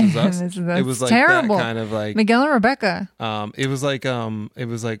and This Is Us? That's It was like terrible. that kind of like. Miguel and Rebecca. It was like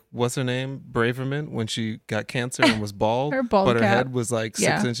what's her name, Braverman, when she got cancer and was bald, Her bald but her cap. head was like 6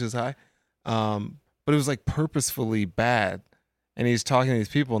 Yeah. inches high. But it was like purposefully bad. And he's talking to these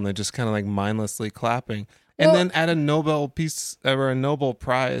people, and they're just kind of like mindlessly clapping. And Well- then at a Nobel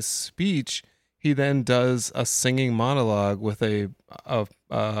Prize speech, he then does a singing monologue with a A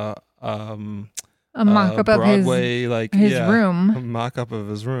mock-up of Broadway, his like his yeah, room. a mock-up of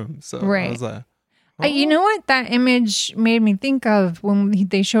his room. So I Right. was like, You know what that image made me think of when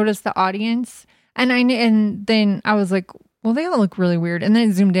they showed us the audience, and then I was like, well, they all look really weird, and then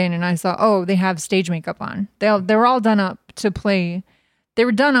it zoomed in and I saw, oh, they have stage makeup on. They were all done up to play. They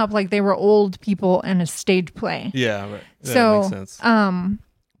were done up like they were old people in a stage play. Yeah, right. Yeah, so that makes sense.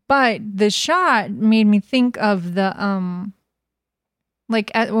 But the shot made me think of the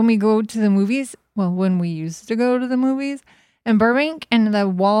when we go to the movies. Well, when we used to go to the movies in Burbank, and the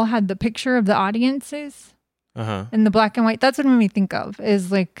wall had the picture of the audiences in the black and white. That's what it made me think of,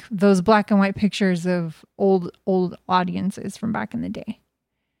 is like those black and white pictures of old audiences from back in the day.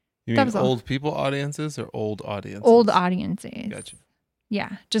 You mean old people audiences or old audiences? Old audiences. Gotcha.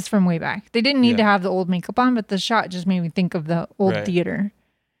 Yeah, just from way back. They didn't need to have the old makeup on, but the shot just made me think of the old theater,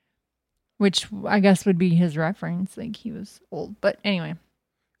 which I guess would be his reference. Like he was old. But anyway.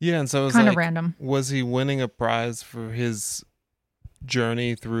 Yeah, and so it was kind of random. Was he winning a prize for his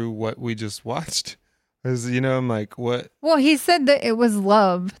journey through what we just watched? Because, I'm like, what? Well, he said that it was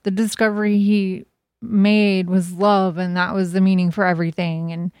love. The discovery he made was love, and that was the meaning for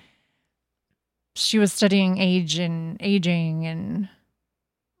everything. And she was studying aging, and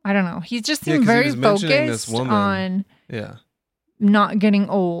I don't know. He just seemed very focused on not getting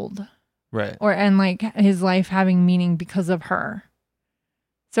old. Right. And like his life having meaning because of her.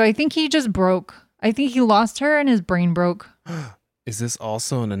 So I think he just broke. I think he lost her and his brain broke. Is this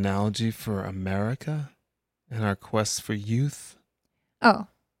also an analogy for America and our quest for youth? Oh,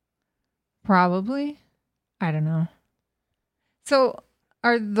 probably. I don't know. So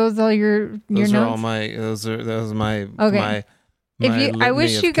are those all your those notes? Are all my those are my okay. my I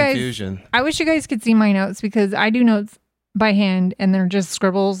wish you guys confusion. I wish you guys could see my notes, because I do notes by hand and they're just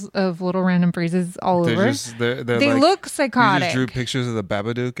scribbles of little random phrases all over. They look psychotic. You just drew pictures of the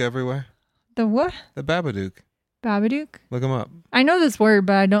Babadook everywhere. The what? The Babadook. Babadook? Look him up. I know this word,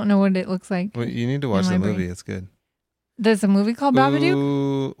 but I don't know what it looks like. Well, you need to watch the movie. It's good. There's a movie called Babadook?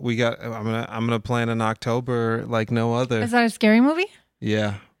 Ooh, I'm gonna plan in October like no other. Is that a scary movie?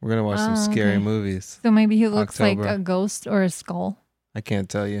 Yeah, we're gonna watch some scary movies. So maybe he looks like a ghost or a skull. I can't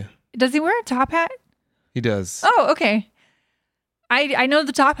tell you. Does he wear a top hat? He does. Oh, okay. I know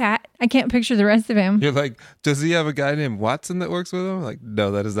the top hat. I can't picture the rest of him. You're like, does he have a guy named Watson that works with him? Like,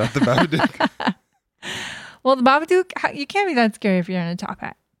 no, that is not the Babadook. Well, the Babadook, you can't be that scary if you're in a top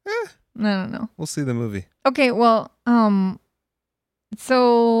hat. I don't know. We'll see the movie. Okay, well,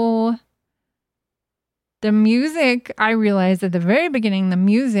 so the music, I realized at the very beginning, the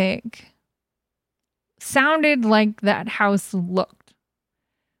music sounded like that house looked.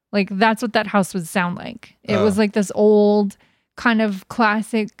 Like that's what that house would sound like. It was like this old kind of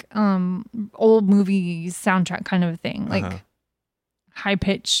classic old movie soundtrack kind of thing. Like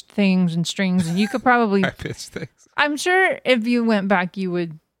high-pitched things and strings, and you could probably high-pitched things. I'm sure if you went back you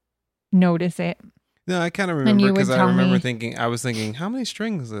would notice it. No, I kind of remember, because I remember I was thinking, how many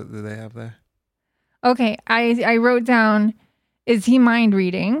strings do they have there? Okay, I wrote down, is he mind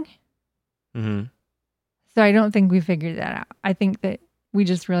reading? Mm-hmm. So I don't think we figured that out. I think that we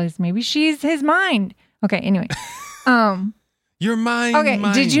just realized maybe she's his mind. Okay, anyway. Your mind.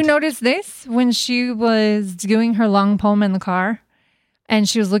 Okay, did you notice this when she was doing her long poem in the car? And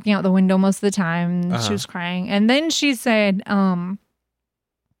she was looking out the window most of the time. She was crying. And then she said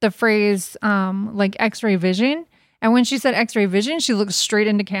the phrase like X-ray vision. And when she said X-ray vision, she looked straight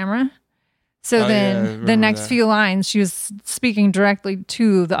into camera. So then the next few lines, she was speaking directly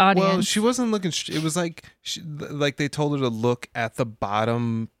to the audience. Well, she wasn't looking. It was like they told her to look at the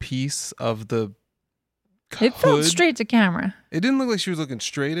bottom piece of the hood. It felt straight to camera. It didn't look like she was looking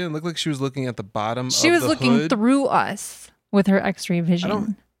straight in. It looked like she was looking at the bottom of the hood. She was looking through us with her X-ray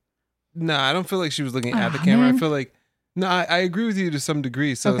vision. I don't feel like she was looking at the camera. Man. I feel like, I agree with you to some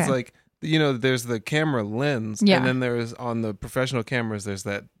degree. So it's like, there's the camera lens. Yeah. And then there's, on the professional cameras, there's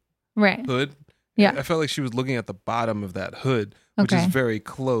that hood. Yeah. I felt like she was looking at the bottom of that hood, which is very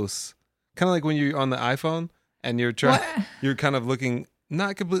close. Kind of like when you're on the iPhone and you're you're kind of looking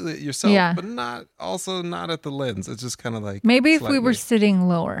not completely at yourself, but not at the lens. It's just kind of like, maybe if we were sitting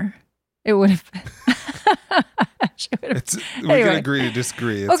lower, it would have we can agree to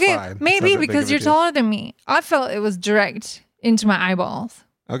disagree. It's fine. Maybe because you're taller than me. I felt it was direct into my eyeballs.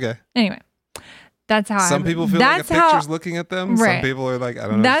 Okay. Anyway, that's how some people feel like a picture's looking at them. Right. Some people are like, I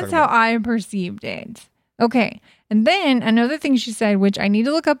don't know. That's how I perceived it. Okay. And then another thing she said, which I need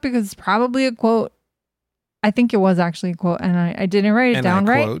to look up because it's probably a quote. I think it was actually a quote, and I didn't write it down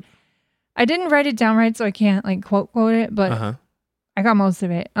right. I didn't write it down right, so I can't like quote it, but I got most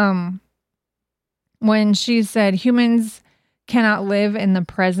of it. When she said humans cannot live in the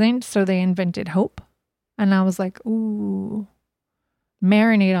present, so they invented hope. And I was like, ooh,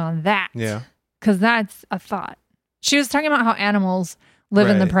 marinate on that. Yeah. because that's a thought. She was talking about how animals live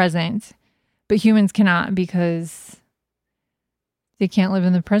in the present, but humans cannot because they can't live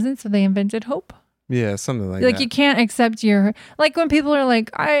in the present, so they invented hope. Yeah, something like that. Like you can't accept your, like when people are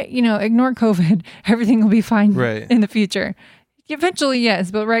like, ignore COVID, everything will be fine in the future. Eventually, yes,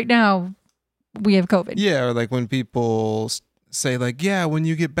 but right now we have COVID. Yeah, or like when people say like, yeah, when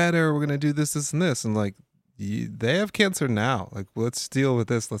you get better, we're going to do this, this, and this. And like, they have cancer now. Like, let's deal with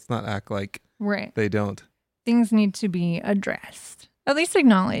this. Let's not act like they don't. Things need to be addressed, at least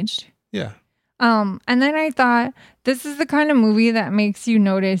acknowledged. Yeah. And then I thought, this is the kind of movie that makes you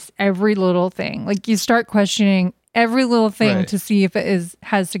notice every little thing. Like you start questioning every little thing to see if it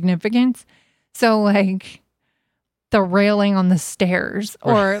has significance. So like the railing on the stairs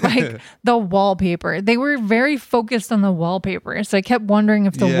or like the wallpaper. They were very focused on the wallpaper. So I kept wondering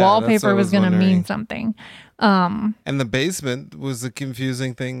if the wallpaper was going to mean something. And the basement was a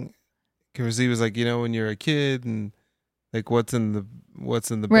confusing thing because he was like, when you're a kid and like what's in the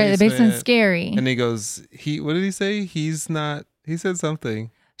basement. Right, the basement's scary. And he goes, what did he say? He said something.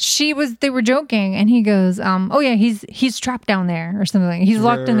 They were joking and he goes, he's trapped down there or something. He's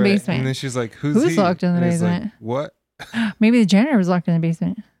locked in the basement. And then she's like, who's locked in the basement? Like, what? Maybe the janitor was locked in the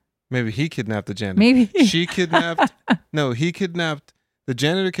basement. Maybe he kidnapped the janitor. Maybe. She kidnapped. No, he kidnapped. The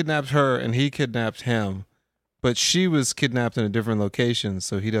janitor kidnapped her and he kidnapped him. But she was kidnapped in a different location,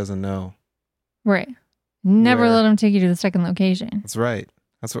 so he doesn't know. Right. Never let him take you to the second location. That's right.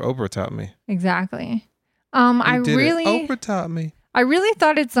 That's what Oprah taught me. Exactly. Oprah taught me. I really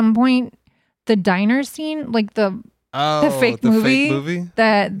thought at some point the diner scene, like the fake movie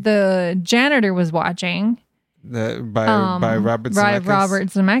that the janitor was watching. By Robert Zemeckis. By Robert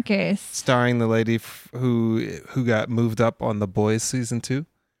Zemeckis. Starring the lady who got moved up on The Boys season 2.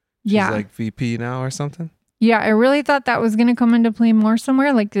 She's like VP now or something. Yeah, I really thought that was going to come into play more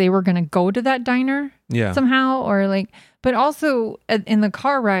somewhere. Like they were going to go to that diner somehow or like, but also in the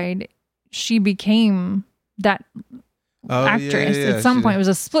car ride, she became that actress at some point. It was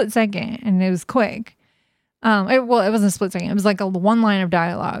a split second and it was quick. It wasn't a split second. It was like one line of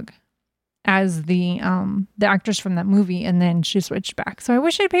dialogue as the actress from that movie. And then she switched back. So I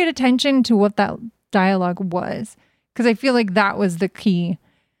wish I paid attention to what that dialogue was because I feel like that was the key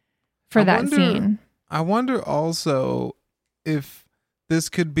for that scene. I wonder also if this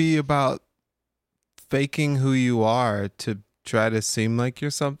could be about faking who you are to try to seem like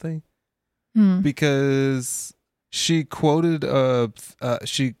you're something. Because she quoted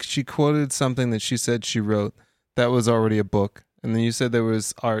she quoted something that she said she wrote that was already a book, and then you said there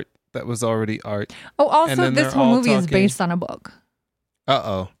was art that was already art. Oh, also this whole movie is based on a book.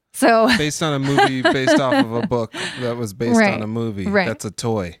 So based on a movie based off of a book that was based on a movie. That's a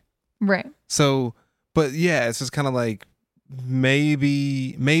toy. Right. So. But yeah, it's just kind of like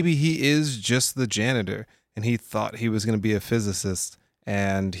maybe he is just the janitor and he thought he was going to be a physicist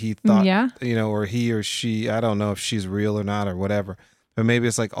and he thought, or he or she, I don't know if she's real or not or whatever, but maybe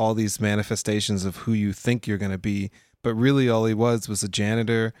it's like all these manifestations of who you think you're going to be. But really all he was a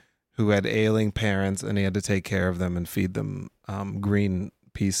janitor who had ailing parents and he had to take care of them and feed them green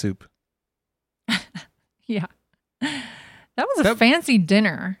pea soup. Yeah. That was a fancy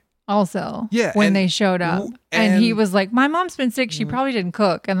dinner. Also, when they showed up, and he was like, "My mom's been sick; she probably didn't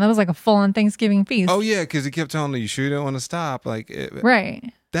cook," and that was like a full-on Thanksgiving feast. Oh yeah, because he kept telling her, "You sure you don't want to stop?" Like,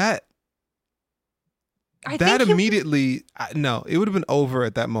 right? That immediately, no, it would have been over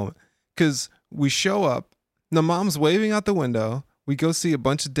at that moment because we show up, the mom's waving out the window, we go see a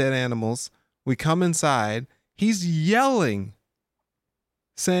bunch of dead animals, we come inside, he's yelling.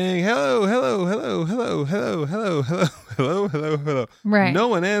 Saying hello, hello, hello, hello, hello, hello, hello, hello, hello, hello. Right. No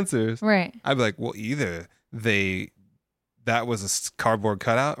one answers. Right. I'd be like, well, either that was a cardboard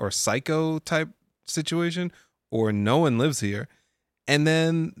cutout or psycho type situation, or no one lives here. And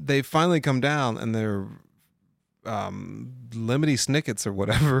then they finally come down and they're Lemony Snickets or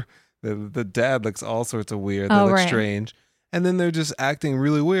whatever. The dad looks all sorts of weird. They look strange. And then they're just acting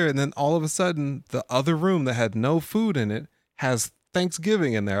really weird. And then all of a sudden, the other room that had no food in it has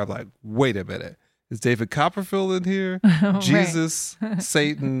Thanksgiving in there. I'm like, wait a minute. Is David Copperfield in here? Jesus,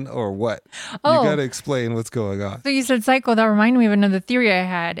 Satan, or what? You got to explain what's going on. So you said psycho. That reminded me of another theory I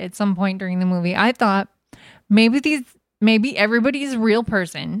had at some point during the movie. I thought maybe everybody's a real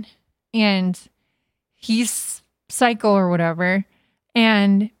person and he's psycho or whatever.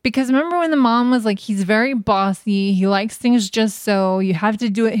 And because remember when the mom was like, he's very bossy. He likes things just so. You have to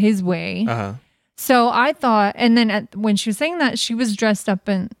do it his way. Uh-huh. So I thought, and then when she was saying that, she was dressed up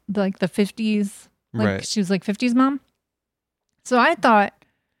in like the 50s. Like she was like 50s mom. So I thought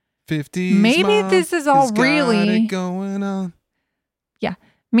 50s maybe this is all really going on. Yeah.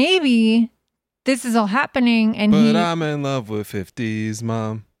 Maybe this is all happening, and But I'm in love with 50s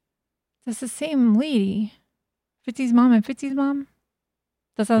mom. that's the same lady. 50's mom and 50's mom.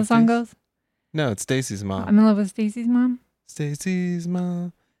 That's how the song 50s? goes. No, it's Stacy's mom. I'm in love with Stacy's mom. Stacy's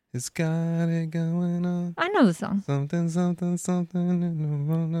mom has got it going on. I know the song. Something, something,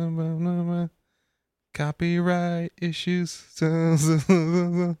 something. Copyright issues. We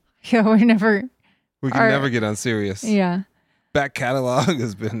Yeah, we're never. can never get on Sirius. Yeah. Back catalog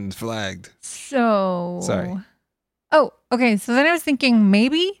has been flagged. So. Sorry. Oh, okay. So then I was thinking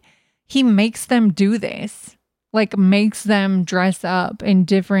maybe he makes them do this. Like makes them dress up in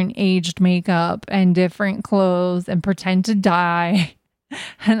different aged makeup and different clothes and pretend to die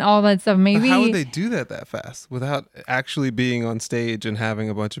and all that stuff. Maybe But how would they do that fast without actually being on stage and having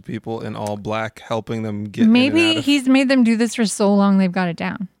a bunch of people in all black helping them get in and maybe out of- he's made them do this for so long they've got it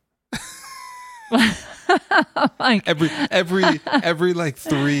down. Like every like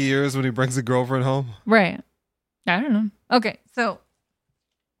 3 years when he brings a girlfriend home. right. I don't know. Okay, so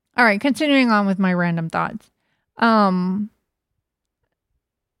all right, continuing on with my random thoughts.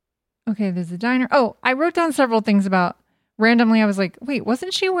 Okay, there's a diner. Oh, I wrote down several things about randomly. I was like, wait,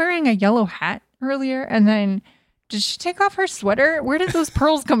 wasn't she wearing a yellow hat earlier? And then did she take off her sweater? Where did those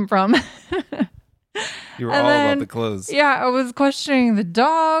pearls come from? You were And all then- about the clothes. Yeah, I was questioning the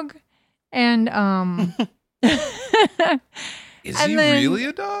dog and Is and he then- really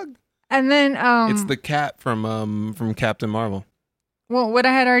a dog? and then It's the cat from Captain Marvel. well, what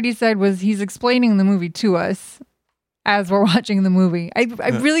I had already said was he's explaining the movie to us as we're watching the movie. I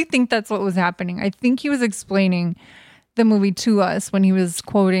really think that's what was happening. I think he was explaining the movie to us when he was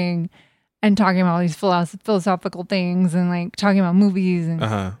quoting and talking about all these philosophical things and like talking about movies and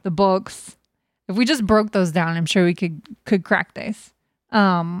Uh-huh. the books. If we just broke those down, I'm sure we could crack this.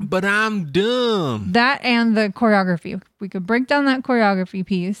 But I'm dumb. That and the choreography. We could break down that choreography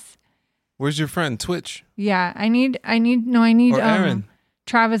piece. Where's your friend Twitch Yeah, I need or Aaron?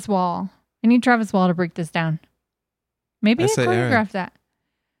 Travis Wall. I need Travis Wall to break this down. Maybe I I say Aaron. choreograph that.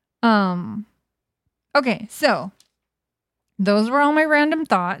 Okay, so those were all my random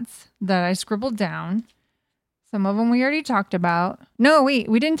thoughts that I scribbled down. Some of them we already talked about. No, wait,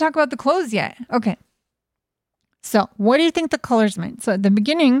 we didn't talk about the clothes yet. Okay. So, what do you think the colors meant? So, at the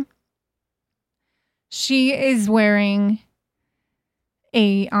beginning, she is wearing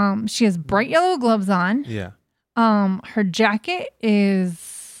she has bright yellow gloves on. Yeah. Her jacket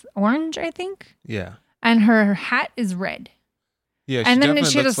is orange, I think, Yeah. and her hat is red. Yeah. And then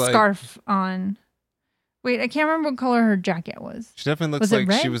definitely she had a looks like- scarf on. Wait, I can't remember what color her jacket was. She definitely looks Was it like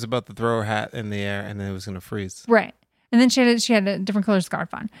red? she was about to throw her hat in the air and then it was going to freeze. Right. And then she had a different color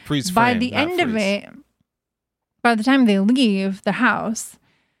scarf on. Freeze By frame, the not end of freeze. it, by the time they leave the house,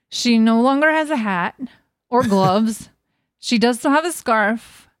 she no longer has a hat or gloves. She does still have a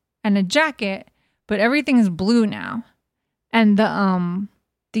scarf and a jacket, but everything is blue now. And the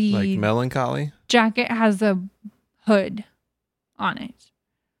Like melancholy. jacket has a hood on it.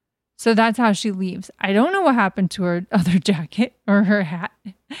 So that's how she leaves. I don't know what happened to her other jacket or her hat.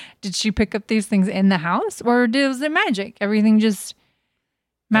 Did she pick up these things in the house or was it magic? Everything just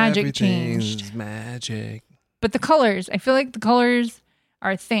magic changed. Everything's magic. But the colors, I feel like the colors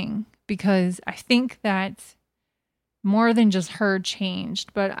are a thing because I think that more than just her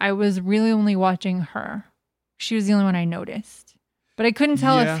changed, but I was really only watching her. She was the only one I noticed. But I couldn't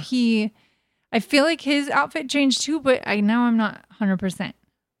tell Yeah. if I feel like his outfit changed too, but I'm not 100%.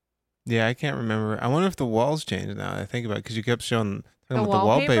 Yeah, I can't remember. I wonder if the walls changed now. I think about it because you kept showing talking The about the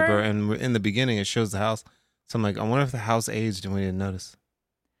wallpaper? wallpaper, and in the beginning it shows the house. So I'm like, I wonder if the house aged and we didn't notice.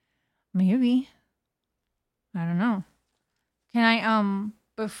 Maybe. I don't know. Can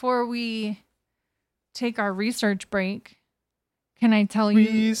I before we take our research break, can I tell you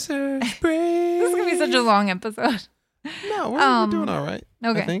Research break. this is gonna be such a long episode. No, we're doing all right.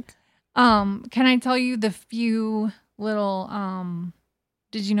 Okay. I think. Can I tell you the few little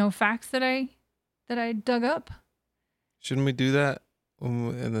did you know facts that I dug up? Shouldn't we do that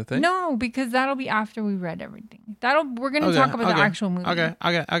in the thing? No, because that'll be after we read everything. We're gonna Okay, talk about the okay, actual movie.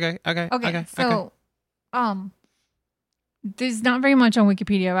 Okay. So there's not very much on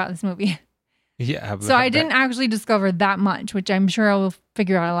Wikipedia about this movie. Yeah. So I didn't actually discover that much, which I'm sure I will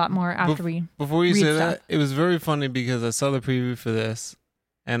figure out a lot more after we Before you read say stuff. that, it was very funny because I saw the preview for this,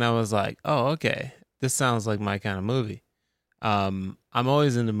 and I was like, "Oh, okay, this sounds like my kind of movie." I'm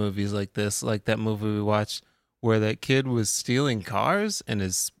always into movies like this, like that movie we watched where that kid was stealing cars and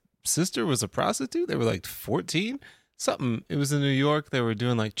his sister was a prostitute. They were like 14, something. It was in New York. They were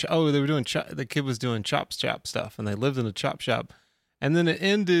doing like the kid was doing chop stuff, and they lived in a chop shop, and then it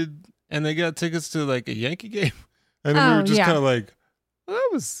ended, and they got tickets to like a Yankee game, and we Oh, were just yeah. kind of like, well, that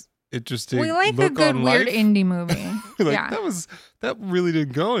was interesting. We like a look good on weird life. indie movie. Like yeah. that really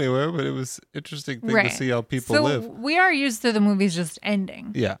didn't go anywhere, but it was interesting thing to see how people so live. we are used to the movies just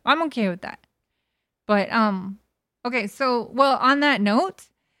ending. Yeah. I'm okay with that. But okay, so well on that note,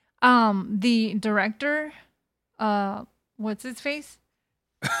 the director, what's his face?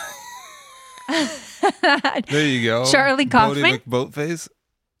 There you go. Charlie Kaufman. Boatface.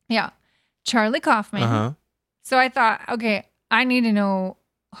 Yeah. Charlie Kaufman. Uh-huh. So I thought, okay, I need to know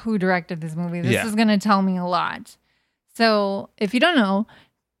who directed this movie. This Yeah. is going to tell me a lot. So if you don't know,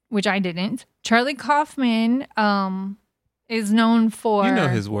 which I didn't, Charlie Kaufman is known for... You know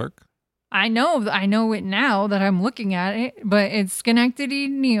his work. I know it now that I'm looking at it, but it's Schenectady,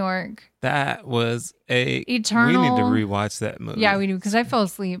 New York. That was Eternal. We need to rewatch that movie. Yeah, we do, because I fell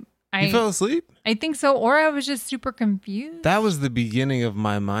asleep. You fell asleep? I think so, or I was just super confused. That was the beginning of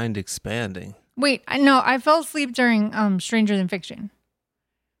my mind expanding. Wait, no, I fell asleep during Stranger Than Fiction.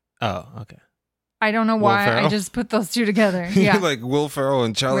 Oh, okay. I don't know why. I just put those two together. Yeah. You're like Will Ferrell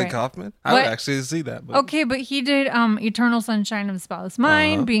and Charlie Right. Kaufman? I would actually see that. But Okay, but he did Eternal Sunshine of the Spotless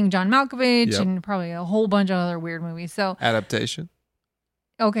Mind, being John Malkovich, Yep. and probably a whole bunch of other weird movies. So, adaptation.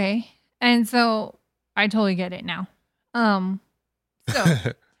 okay. And so I totally get it now. So,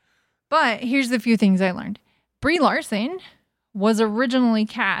 but here's the few things I learned. Brie Larson was originally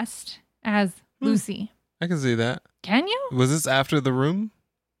cast as Lucy. I can see that. Can you? Was this after The Room?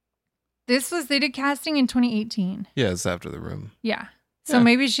 They did casting in 2018. Yeah, it's after The Room. Yeah. So Yeah.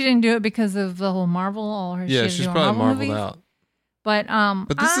 maybe she didn't do it because of the whole Marvel. All her Yeah, shit she's doing probably Marvel marveled movies. out. But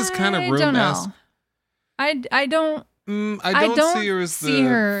But this is kind of I don't room-esque. know. I don't I don't see her as see the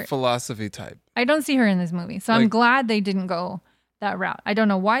her- philosophy type. I don't see her in this movie. So I'm Like- glad they didn't go that route. I don't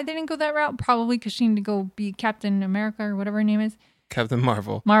know why they didn't go that route. Probably because she needed to go be Captain America or whatever her name is. Captain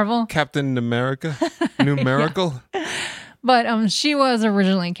Marvel. Marvel. Captain America. Numerical. But she was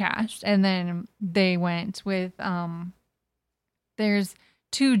originally cast, and then they went with there's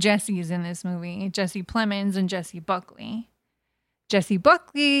two Jessies in this movie, Jesse Plemons and Jesse Buckley. Jesse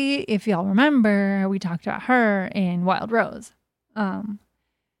Buckley, if y'all remember, we talked about her in Wild Rose,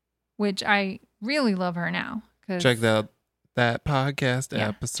 which I really love her now. Check out that podcast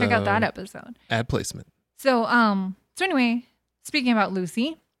episode. Check out that episode. Ad placement. So anyway, speaking about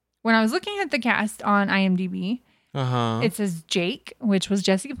Lucy, when I was looking at the cast on IMDb, it says Jake, which was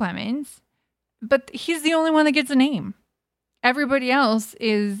Jesse Plemons, but he's the only one that gets a name. Everybody else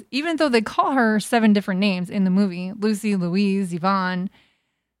is, even though they call her 7 different names in the movie, Lucy, Louise, Yvonne,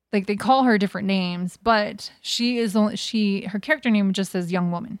 like they call her different names, but her character name just says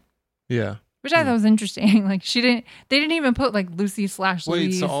young woman. Yeah. Which I thought was interesting. Like they didn't even put like Lucy / Louise.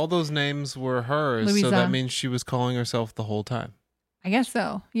 Wait, so all those names were hers. Louisa. So that means she was calling herself the whole time. I guess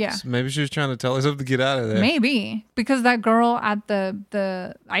so. Yeah. So maybe she was trying to tell herself to get out of there. Maybe. Because that girl at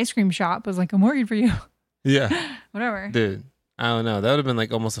the ice cream shop was like, I'm worried for you. Yeah. Whatever. Dude, I don't know. That would have been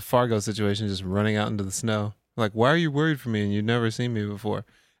like almost a Fargo situation, just running out into the snow. Like, why are you worried for me and you've never seen me before?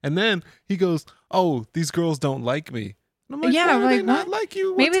 And then he goes, oh, these girls don't like me. And I'm like, Yeah, why do like, they not what? like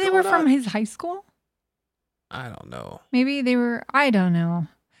you? Maybe What's they were going from on? his high school. I don't know. Maybe they were, I don't know.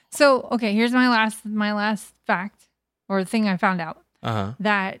 So, okay, here's my last fact or thing I found out.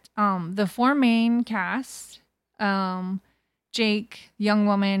 That the 4 main cast, Jake, young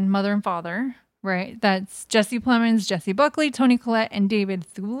woman, mother and father, right? That's Jesse Plemons, Jesse Buckley, Toni Collette, and David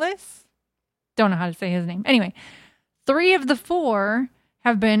Thewlis. Don't know how to say his name. Anyway, 3 of the 4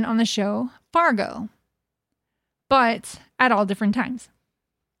 have been on the show Fargo, but at all different times.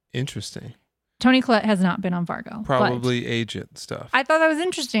 Interesting. Toni Collette has not been on Fargo. Probably agent stuff. I thought that was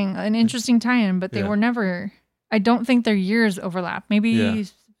interesting, an interesting tie-in, but they were never, I don't think their years overlap. Maybe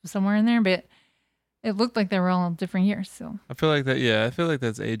somewhere in there, but it looked like they were all different years. So I feel like that. Yeah, I feel like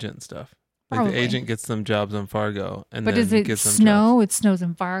that's agent stuff. Like Probably. the agent gets them jobs on Fargo, and but then does it gets them snow? jobs. It snows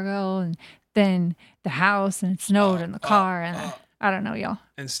in Fargo, and then the house, and it snowed in the car, and I don't know, y'all.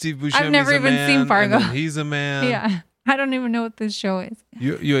 And Steve Buscemi's I've never a even man, seen Fargo. and then he's a man. Yeah, I don't even know what this show is.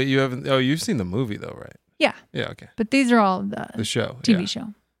 You haven't? Oh, you've seen the movie though, right? Yeah. Yeah. Okay. But these are all The show. TV yeah.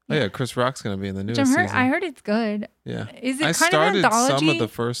 show. Oh yeah, Chris Rock's gonna be in the Which newest season. I heard it's good. Yeah. Is it I kind started of anthology? some of the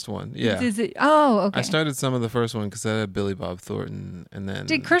first one. Yeah. Is it? Oh, okay. I started some of the first one because I had Billy Bob Thornton, and then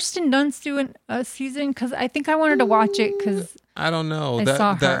Did Kirsten Dunst do a season? Because I think I wanted to watch it because I don't know I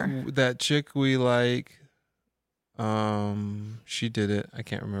saw her. that chick we like. She did it. I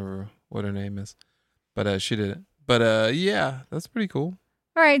can't remember what her name is, but she did it. But yeah, that's pretty cool.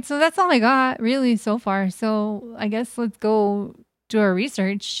 All right, so that's all I got really so far. So I guess let's go do our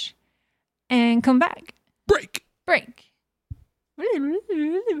research and come back. Break.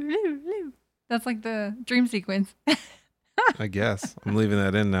 That's like the dream sequence. I guess I'm leaving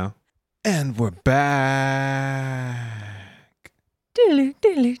that in now. And we're back. Doodle,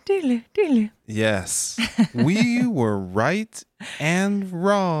 doodle, doodle, doodle. Yes. We were right and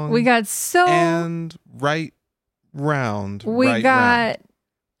wrong. We got so and right round. we right got round.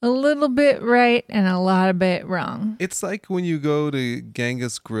 a little bit right and a lot of bit wrong. It's like when you go to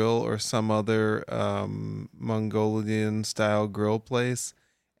Genghis Grill or some other Mongolian style grill place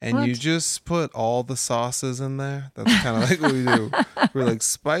and you What? just put all the sauces in there. That's kind of like what we do. We're like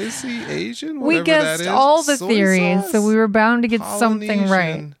spicy Asian, We whatever that guessed is. all the Soy theories, sauce, so we were bound to get something right.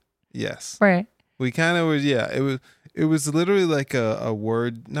 Polynesian. Yes. Right. We kind of was, yeah. It was literally like a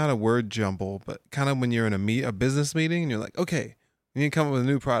word, not a word jumble, but kind of when you're in a business meeting and you're like, okay, you need to come up with a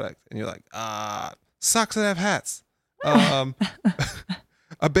new product, and you're like, socks that have hats, a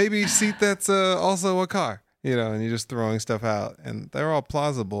baby seat that's also a car, and you're just throwing stuff out, and they're all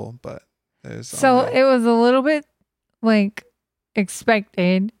plausible, but there's So it was a little bit like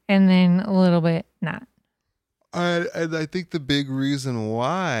expected and then a little bit not. And I think the big reason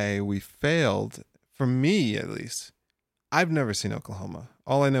why we failed, for me at least, I've never seen Oklahoma.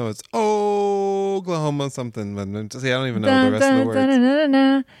 All I know is Oklahoma something. See, I don't even know the rest of the words.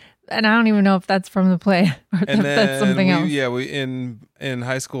 And I don't even know if that's from the play or if And that's something else. Yeah, we in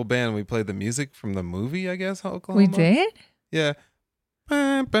high school band we played the music from the movie. I guess Oklahoma. We did? Yeah.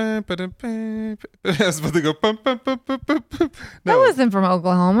 I was supposed to go. That wasn't from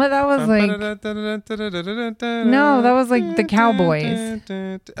Oklahoma. That was like no, that was like the Cowboys.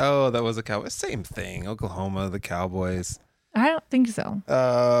 Oh, that was a cowboy. Same thing. Oklahoma, the Cowboys. I don't think so.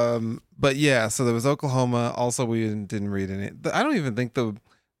 But yeah, so there was Oklahoma. Also, we didn't read any. I don't even think the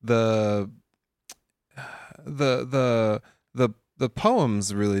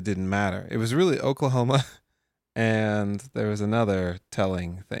poems really didn't matter. It was really Oklahoma, and there was another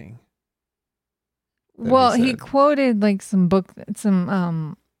telling thing. Well, he said. quoted like some book,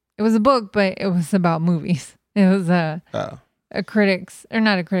 it was a book, but it was about movies. It was a critic's, or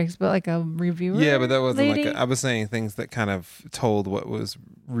not a critic's, but like a reviewer. Yeah, but that wasn't lady. I was saying things that kind of told what was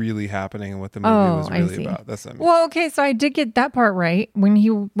really happening and what the movie was I really see. about. That's what I mean. Well, okay, so I did get that part right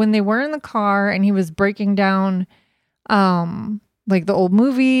when they were in the car and he was breaking down, like the old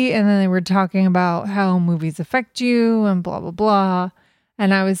movie, and then they were talking about how movies affect you and blah blah blah,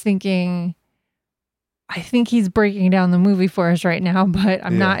 and I was thinking, I think he's breaking down the movie for us right now, but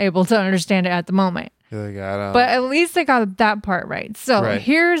I'm not able to understand it at the moment. You're like, I don't. But at least I got that part right. So Right.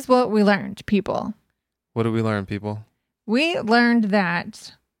 Here's what we learned, people. What did we learn, people? We learned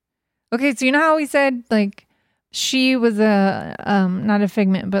that. Okay, so you know how we said like she was a not a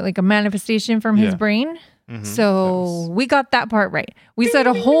figment, but like a manifestation from his brain. Mhm. So we got that part right. We said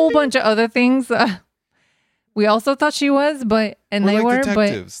a whole bunch of other things. We also thought she was, but We're they like were,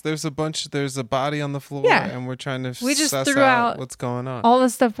 detectives. There's a body on the floor, Yeah. and we're trying to We just suss threw out what's going on. but all the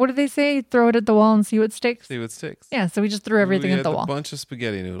stuff. What did they say? Throw it at the wall and see what sticks. See what sticks. Yeah, so we just threw everything We at the had wall. A bunch of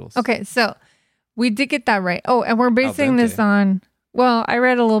spaghetti noodles. Okay, so we did get that right. Oh, and we're basing this dente. on. Well, I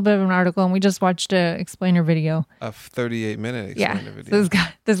read a little bit of an article, and we just watched a explainer video. A 38-minute Yeah, explainer video. so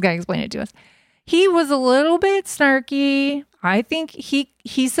this guy explained it to us. He was a little bit snarky. I think he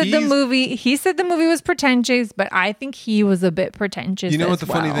said the movie was pretentious, but I think he was a bit pretentious. You know what as the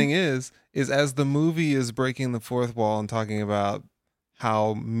funny well. thing is as the movie is breaking the fourth wall and talking about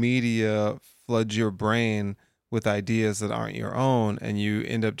how media floods your brain with ideas that aren't your own, and you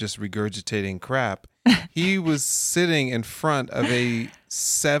end up just regurgitating crap. He was sitting in front of a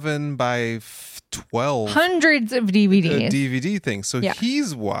 7x12 hundreds of DVDs. DVD thing. So Yeah.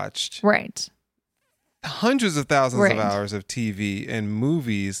 he's watched Right. hundreds of thousands Right. of hours of TV and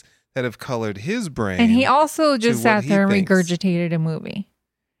movies that have colored his brain. And he also just what sat he there and thinks. regurgitated a movie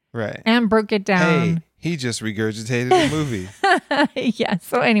right. and broke it Hey, down. he just regurgitated a movie. Yeah.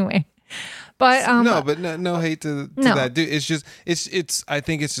 So anyway, but no hate to No. that dude. It's just it's. I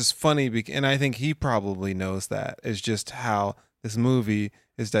think it's just funny, and I think he probably knows that. It's just how this movie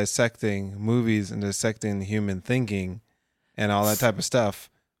is dissecting movies and dissecting human thinking and all that type of stuff.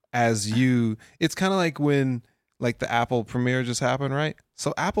 It's kind of like when like the Apple premiere just happened, right?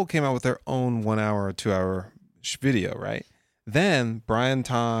 So Apple came out with their own 1 hour or 2 hour video, right? Then Brian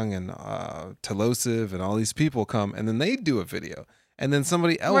Tong and Telosiv and all these people come, and then they do a video. And then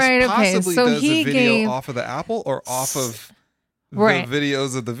somebody else Right, okay. possibly So does he a video gave- off of the Apple or off of Right. the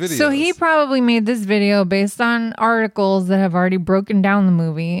videos of the videos. So he probably made this video based on articles that have already broken down the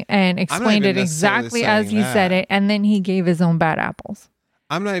movie and explained even it necessarily exactly as saying he that. said it, and then he gave his own bad apples.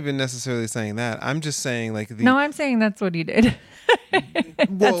 I'm not even necessarily saying that. I'm just saying like the No, I'm saying that's what he did. That's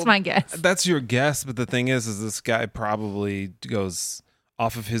Well, my guess. That's your guess, but the thing is this guy probably goes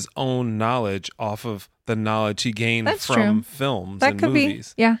off of his own knowledge, off of the knowledge he gained That's from true. films That and could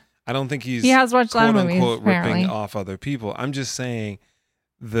movies. be. Yeah. I don't think he's He has watched a lot quote of movies, unquote apparently. ripping off other people. I'm just saying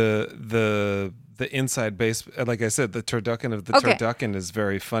the inside base, like I said, the turducken of the Okay. turducken is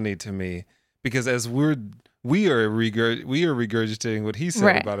very funny to me because as we are regurgitating what he said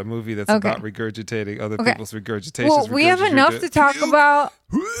Right. about a movie that's Okay. about regurgitating other Okay. people's regurgitations. Well, we have enough to talk about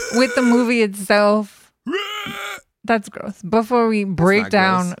with the movie itself. That's gross. Before we break not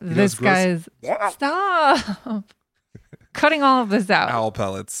down gross. You know this what's guy's... Stop. Cutting all of this out. Owl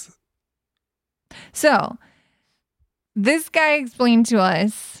pellets. So, this guy explained to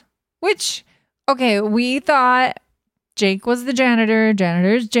us, which, okay, we thought Jake was the janitor.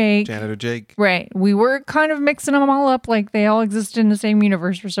 Janitor's Jake. Janitor Jake. Right. We were kind of mixing them all up like they all exist in the same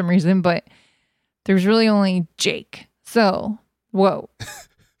universe for some reason, but there's really only Jake. So, whoa.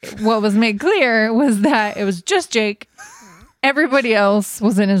 What was made clear was that it was just Jake. Everybody else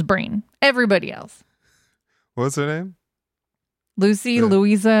was in his brain. Everybody else. What's her name? Lucy, Yeah.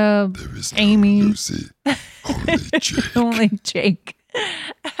 Louisa, There is Amy. no Lucy, only Jake. only Jake.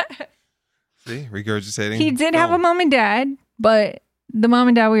 See, regurgitating. He did have a mom and dad, but the mom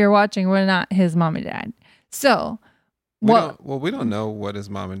and dad we were watching were not his mom and dad. So, We what? don't know what his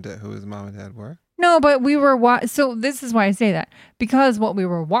mom and dad, who his mom and dad were. No, but we were so this is why I say that, because what we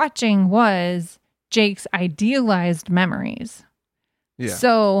were watching was Jake's idealized memories. Yeah.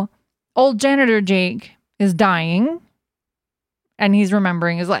 So, old janitor Jake is dying and he's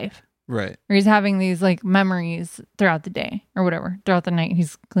remembering his life. Right. Or he's having these like memories throughout the day or whatever. Throughout the night,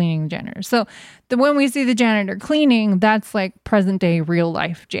 he's cleaning the janitor. So, when we see the janitor cleaning, that's like present day real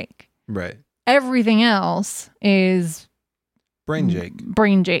life Jake. Right. Everything else is Brain Jake.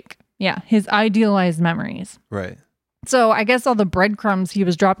 Brain Jake. Yeah, his idealized memories. Right. So I guess all the breadcrumbs he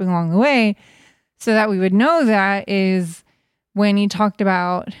was dropping along the way so that we would know that is when he talked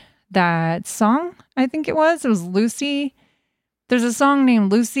about that song, I think it was Lucy. There's a song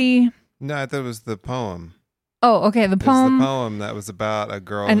named Lucy. No, I thought it was the poem. Oh, okay. The It was poem, the poem that was about a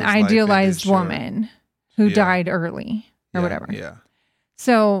girl. an whose life ended idealized short. woman who Yeah. died early or Yeah, whatever. Yeah.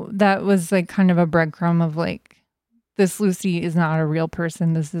 So that was like kind of a breadcrumb of like, this Lucy is not a real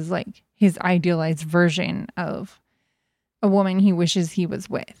person. This is like his idealized version of a woman he wishes he was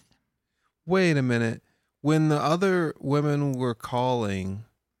with. Wait a minute. When the other women were calling,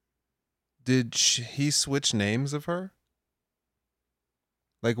 did he switch names of her?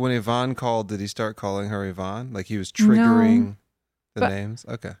 Like when Yvonne called, did he start calling her Yvonne? Like he was triggering the but- names?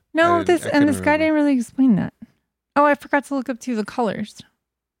 Okay. No, I this couldn't guy remember. didn't really explain that. Oh, I forgot to look up too the colors.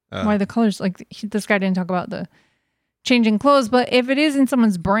 Oh. Why the colors? Like this guy didn't talk about the changing clothes, but if it is in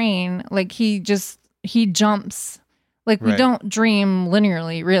someone's brain, like he jumps. Like we Right. don't dream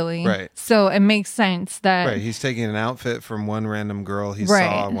linearly, really. Right. So it makes sense that Right. He's taking an outfit from one random girl he Right.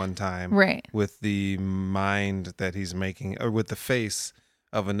 saw one time right. with the mind that he's making, or with the face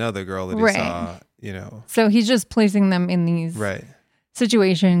of another girl that he Right. saw, you know. So he's just placing them in these Right.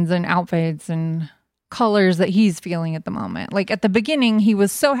 situations and outfits and colors that he's feeling at the moment. Like at the beginning, he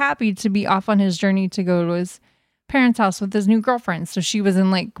was so happy to be off on his journey to go to his parents' house with his new girlfriend. So she was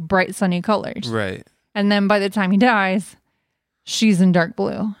in like bright, sunny colors. Right. And then by the time he dies, she's in dark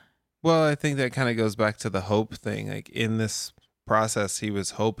blue. Well, I think that kind of goes back to the hope thing. Like in this process, he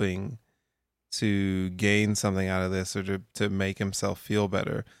was hoping to gain something out of this or to make himself feel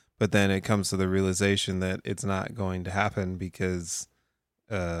better. But then it comes to the realization that it's not going to happen because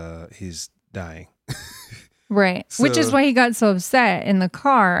he's dying. Right. Which is So- why he got so upset in the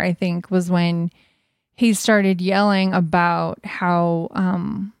car, I think, was when he started yelling about how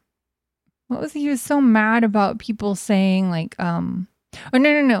what was he was so mad about people saying like oh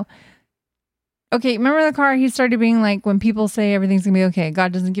no. Okay, remember the car he started being like, when people say everything's gonna be okay,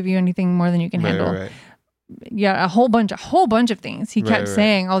 God doesn't give you anything more than you can handle. Right. Yeah, a whole bunch of things. He kept Right.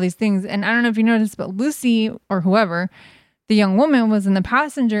 saying all these things. And I don't know if you noticed, but Lucy or whoever, the young woman, was in the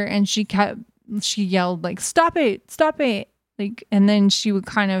passenger and she yelled like, stop it. Like, and then she would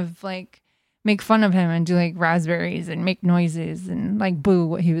kind of like make fun of him and do like raspberries and make noises and like boo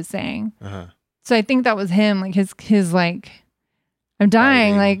what he was saying. Uh-huh. So I think that was him, like his like, I'm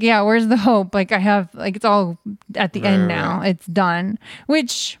dying. Fighting. Like, yeah, where's the hope? Like I have, like, it's all at the end Right, now. right. It's done.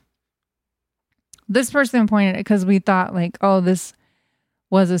 Which this person pointed it because we thought like, oh, this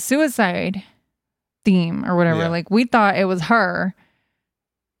was a suicide theme or whatever. Yeah. Like we thought it was her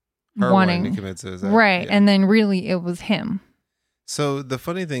Her wanting, to commit suicide. right. Yeah. And then really it was him. So the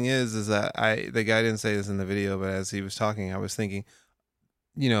funny thing is that the guy didn't say this in the video, but as he was talking, I was thinking,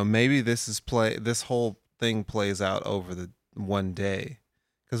 you know, maybe this whole thing plays out over the one day,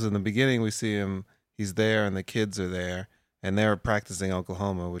 because in the beginning we see him, he's there and the kids are there and they're practicing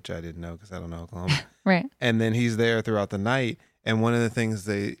Oklahoma, which I didn't know because I don't know Oklahoma. Right. And then he's there throughout the night, And one of the things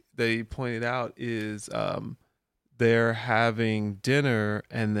they pointed out is they're having dinner,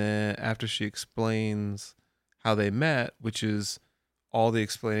 and then after she explains how they met, which is all the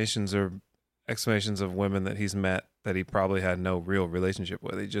explanations of women that he's met that he probably had no real relationship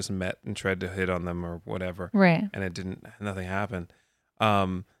with. He just met and tried to hit on them or whatever. Right. And nothing happened.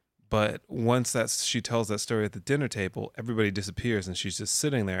 But once she tells that story at the dinner table, everybody disappears and she's just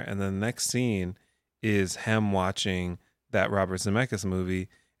sitting there. And then the next scene is him watching that Robert Zemeckis movie.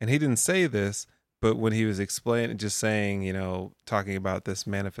 And he didn't say this, but when he was just saying, talking about this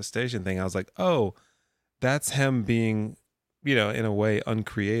manifestation thing, I was like, oh, that's him being, in a way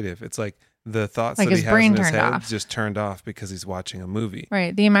uncreative. It's like the thoughts like that his he has brain in his turned head off. just turned off because he's watching a movie.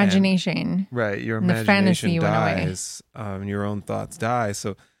 Right. The imagination. Right. Your And the fantasy imagination went away. dies. Your own thoughts die.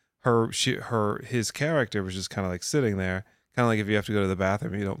 So his character was just kind of like sitting there, kind of like if you have to go to the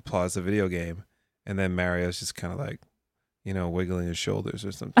bathroom, you don't pause the video game. And then Mario's just kind of like, wiggling his shoulders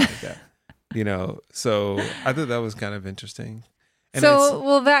or something like that. So I thought that was kind of interesting. And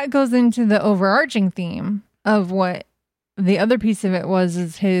that goes into the overarching theme of what the other piece of it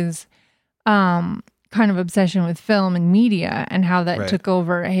is his kind of obsession with film and media and how that Right. took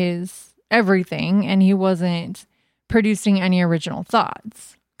over his everything, and he wasn't producing any original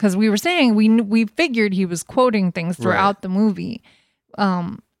thoughts. Because we were saying we figured he was quoting things throughout Right. the movie,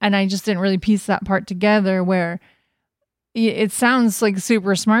 and I just didn't really piece that part together where it sounds like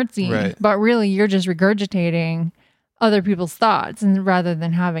super smartsy, Right. but really you're just regurgitating other people's thoughts and rather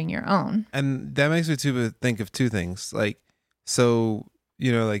than having your own. And that makes me think of two things. Like, so,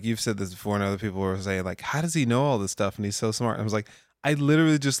 like you've said this before and other people were saying, like, how does he know all this stuff? And he's so smart. And I was like, I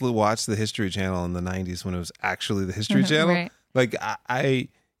literally just watched the History Channel in the 90s when it was actually the History Channel. Right. Like, I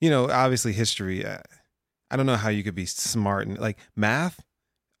obviously history, I don't know how you could be smart. And like math,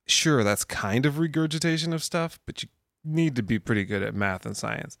 sure, that's kind of regurgitation of stuff, but you need to be pretty good at math and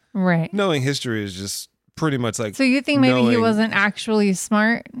science. Right. Knowing history is just pretty much like, So you think maybe he knowing- wasn't actually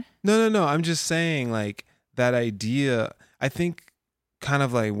smart? No. I'm just saying, like, that idea, I think kind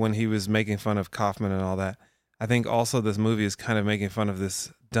of like when he was making fun of Kaufman and all that, I think also this movie is kind of making fun of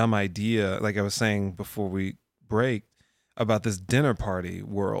this dumb idea, like I was saying before we break, about this dinner party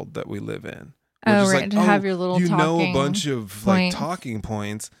world that we live in. We're Oh, just right. like, To have your little you know a talking bunch of like points. talking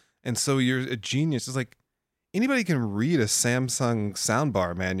points, and so you're a genius. It's like anybody can read a Samsung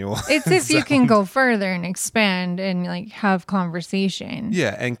soundbar manual. It's if you can go further and expand and like have conversation.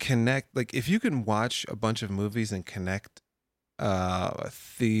 Yeah, and connect. Like if you can watch a bunch of movies and connect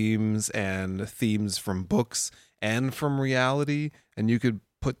themes from books and from reality, and you could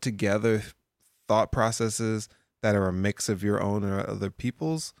put together thought processes that are a mix of your own or other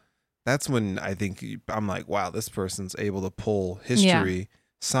people's, that's when I think I'm like, wow, this person's able to pull history,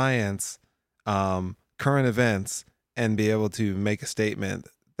 science, current events, and be able to make a statement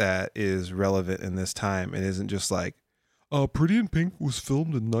that is relevant in this time and isn't just like, Pretty in Pink was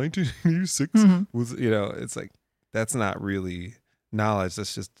filmed in 1986. Mhm. It's like, that's not really knowledge.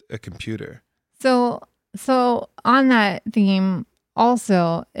 That's just a computer. So on that theme,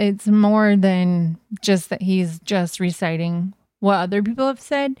 also, it's more than just that he's just reciting what other people have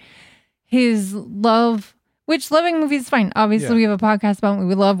said. His love, which loving movies is fine. Obviously, Yeah. we have a podcast about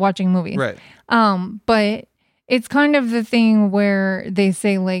we love watching movies. Right. But it's kind of the thing where they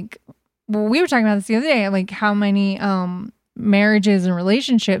say like, well, we were talking about this the other day, like how many marriages and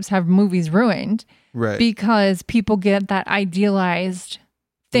relationships have movies ruined Right. because people get that idealized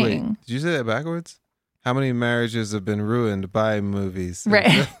thing. Wait, did you say that backwards? How many marriages have been ruined by movies?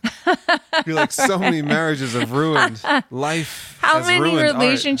 Right. You're like, so many marriages have ruined life. How has many ruined art.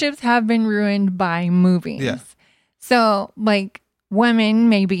 relationships have been ruined by movies? Yeah. So, like, women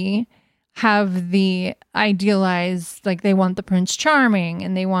maybe have the idealized, like, they want the Prince Charming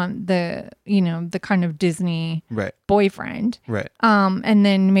and they want the, the kind of Disney Right. boyfriend. Right. And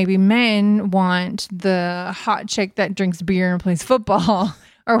then maybe men want the hot chick that drinks beer and plays football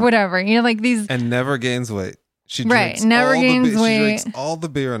or whatever. Like these. And never gains weight. She Right, drinks never all gains the She weight. drinks all the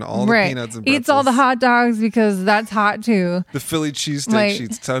beer and all the Right. peanuts and Eats all the pretzels. hot dogs because that's hot too. The Philly cheesesteak. Like- She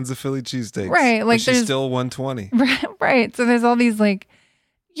eats tons of Philly cheesesteaks. Right, But like she's there's- still 120. Right. So there's all these like,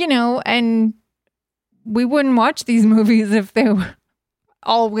 and we wouldn't watch these movies if they were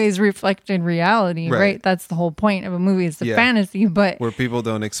always reflected reality, Right. right? That's the whole point of a movie is the Yeah. fantasy, but Where people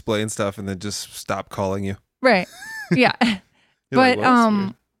don't explain stuff and then just stop calling you. right. Yeah. You're but like, well, that's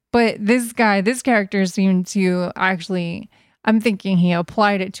weird. but this character seemed to actually, I'm thinking he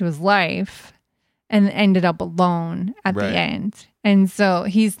applied it to his life and ended up alone at Right. the end. And so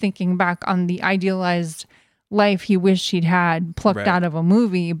he's thinking back on the idealized life he wished he'd had plucked Right. out of a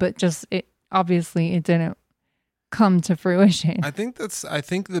movie, but just it obviously it didn't come to fruition. I think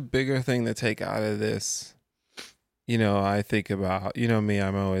the bigger thing to take out of this, I think about, me,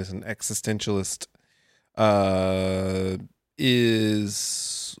 I'm always an existentialist,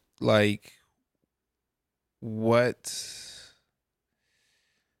 is like what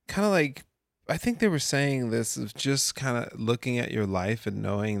kind of like, I think they were saying this of just kind of looking at your life and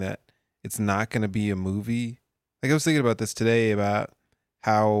knowing that it's not going to be a movie. Like I was thinking about this today about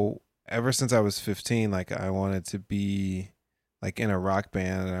how ever since I was 15, like I wanted to be like in a rock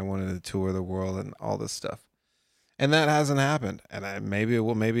band and I wanted to tour the world and all this stuff. And that hasn't happened. And maybe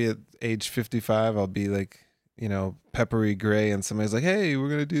at age 55, I'll be like, peppery gray and somebody's like, hey, we're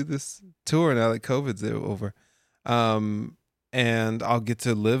going to do this tour now that COVID's over. And I'll get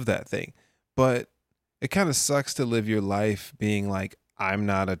to live that thing. But it kind of sucks to live your life being like, I'm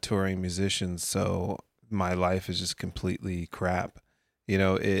not a touring musician, so my life is just completely crap.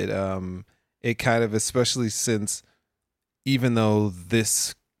 It kind of, especially since even though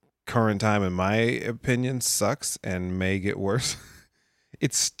this current time, in my opinion, sucks and may get worse,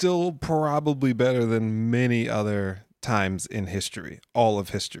 it's still probably better than many other times in history, all of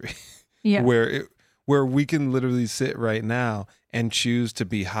history, Yeah. where we can literally sit right now and choose to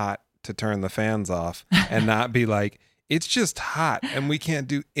be hot to turn the fans off and not be like, it's just hot and we can't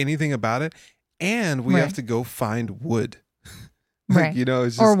do anything about it. And we have to go find wood. Right.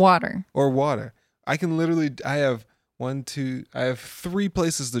 It's just, or water. I can literally, I have 3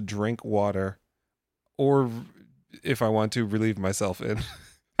 places to drink water, or if I want to, relieve myself in.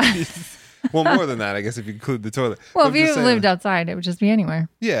 Well, more than that, I guess, if you include the toilet. Well, if you lived outside, it would just be anywhere.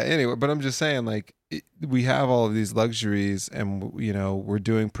 Yeah, anyway, but I'm just saying, like, we have all of these luxuries and, we're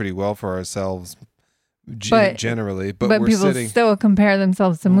doing pretty well for ourselves generally. But we're people still compare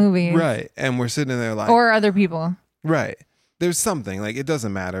themselves to movies. Right. And we're sitting there like. Or other people. Right. There's something, like, it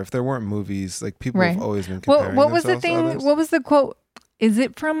doesn't matter. If there weren't movies, like, people have always been comparing what was the themselves to thing? others. What was the quote? Is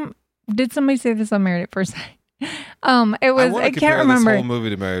it from, did somebody say this on Married at First Sight? It was, I can't remember. This whole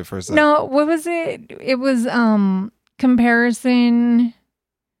movie to Married at First Sight. No, what was it? It was comparison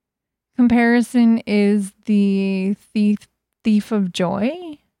is the thief of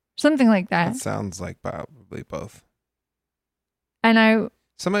joy, something like that. That sounds like probably both. And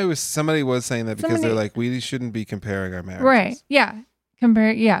somebody was saying that because they're like, we shouldn't be comparing our marriages. Right. Yeah.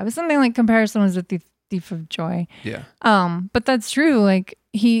 It was something like comparison was the thief of joy. Yeah. But that's true. Like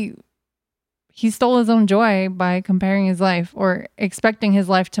he stole his own joy by comparing his life or expecting his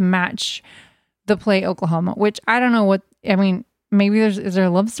life to match the play Oklahoma, which I don't know maybe is there a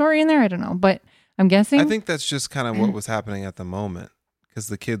love story in there? I don't know, but I'm guessing. I think that's just kind of what was happening at the moment because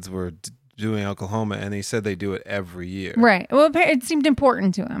the kids were doing Oklahoma and he said they do it every year. Right. Well, it seemed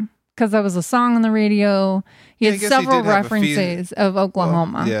important to him because there was a song on the radio. He had several references of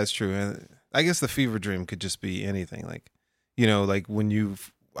Oklahoma. Well, yeah, it's true. And I guess the fever dream could just be anything. Like, like when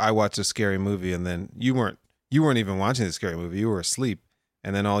I watched a scary movie and then you weren't even watching the scary movie. You were asleep.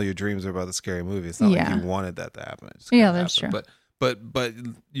 And then all your dreams are about the scary movie. It's not like you wanted that to happen. That's true. But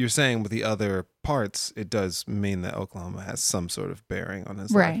you're saying with the other parts, it does mean that Oklahoma has some sort of bearing on his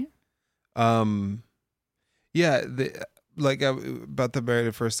life. Right. Yeah. About the Married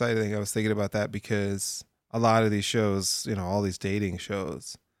at First Sight thing, I was thinking about that because a lot of these shows, all these dating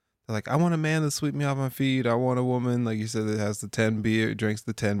shows, they're like, I want a man to sweep me off my feet. I want a woman, like you said, that has drinks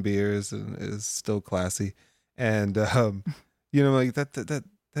the 10 beers and is still classy. And, like that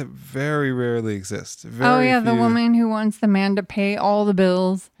very rarely exists. The woman who wants the man to pay all the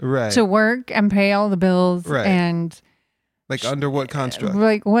bills, right? To work and pay all the bills, right? And like under what construct?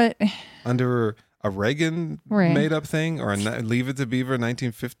 Like what? Under a Reagan made up thing or a Leave It to Beaver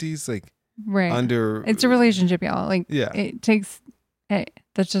 1950s, like under. It's a relationship, y'all. Like it takes. Hey,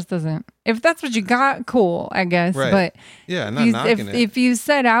 that just doesn't. If that's what you got, cool, I guess. Right. But not knocking it. If you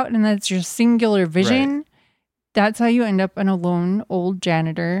set out and that's your singular vision. Right. That's how you end up an alone old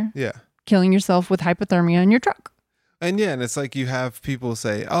janitor. Yeah. Killing yourself with hypothermia in your truck. And and it's like you have people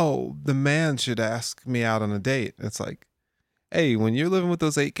say, oh, the man should ask me out on a date. It's like, hey, when you're living with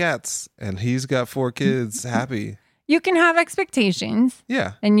those 8 cats and he's got 4 kids, happy. You can have expectations.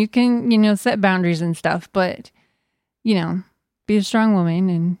 Yeah. And you can, set boundaries and stuff, but, be a strong woman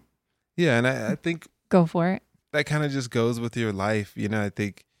and. Yeah. And I think. Go for it. That kind of just goes with your life. I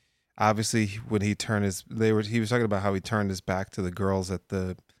think. Obviously, when he turned he was talking about how he turned his back to the girls at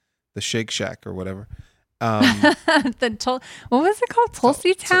the Shake Shack or whatever. What was it called?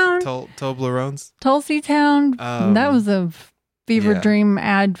 Tulsi Town? Toblerones? Tulsi Town. That was a fever dream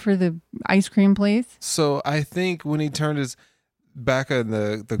ad for the ice cream place. So I think when he turned his back on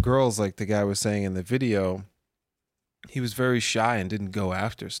the girls, like the guy was saying in the video, he was very shy and didn't go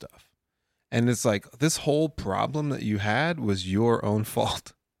after stuff. And it's like this whole problem that you had was your own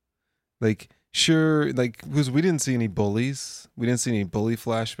fault. Like, sure, like, because we didn't see any bullies. We didn't see any bully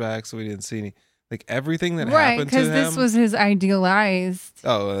flashbacks. We didn't see any, like, everything that Right, happened to him. because this was his idealized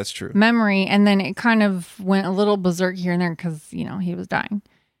Oh, that's true. memory. And then it kind of went a little berserk here and there because, he was dying.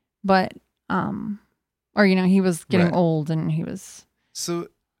 But, or, he was getting Right. old and he was. So,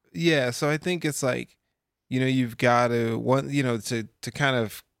 yeah, so I think it's like, you've got to, to kind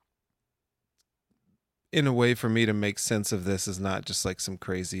of, in a way for me to make sense of this is not just like some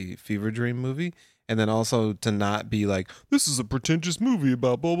crazy fever dream movie. And then also to not be like, this is a pretentious movie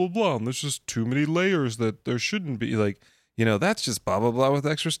about blah, blah, blah. And there's just too many layers that there shouldn't be. Like, that's just blah, blah, blah with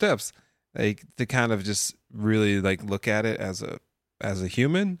extra steps. Like to kind of just really like look at it as a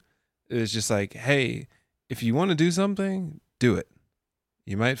human. It's just like, hey, if you want to do something, do it.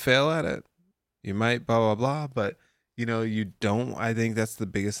 You might fail at it. You might blah, blah, blah. But you don't, I think that's the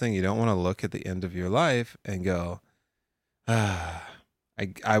biggest thing. You don't want to look at the end of your life and go, I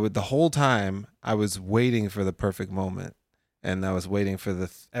would, the whole time I was waiting for the perfect moment and I was waiting for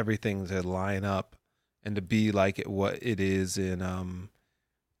everything to line up and to be like what it is in,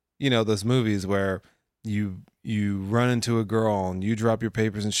 those movies where you run into a girl and you drop your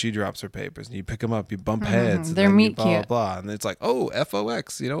papers and she drops her papers and you pick them up, you bump heads. And They're then you meet blah, cute. blah, blah. And it's like, oh,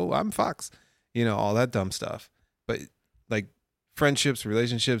 FOX, I'm Fox, all that dumb stuff. But like friendships,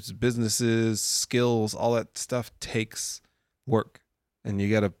 relationships, businesses, skills, all that stuff takes work, and you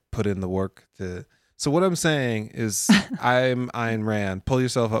got to put in the work to. So what I'm saying is, I'm Ayn Rand. Pull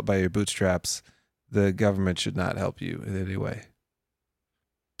yourself up by your bootstraps. The government should not help you in any way.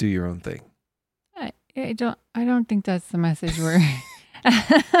 Do your own thing. I don't think that's the message we're.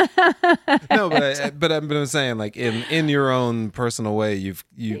 No, but I'm saying like in your own personal way, you've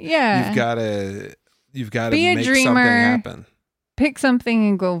got to Be a make dreamer. something happen. Pick something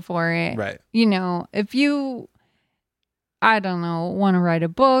and go for it. Right. If you, I don't know, want to write a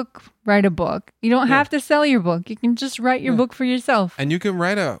book, write a book. You don't have to sell your book. You can just write your book for yourself. And you can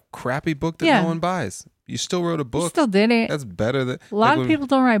write a crappy book that no one buys. You still wrote a book. You still did it. That's better than A lot of people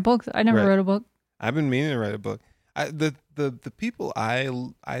don't write books. I never wrote a book. I've been meaning to write a book. The people I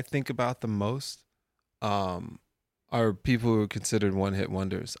think about the most are people who are considered one-hit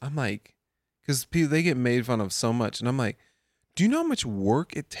wonders. I'm like, because they get made fun of so much, and I'm like, do you know how much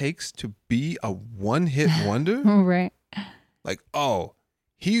work it takes to be a one-hit wonder? Right. Like, oh,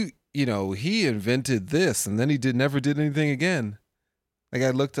 he invented this, and then he never did anything again. Like I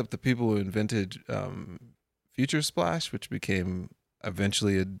looked up the people who invented Future Splash, which became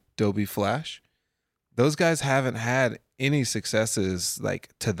eventually Adobe Flash. Those guys haven't had any successes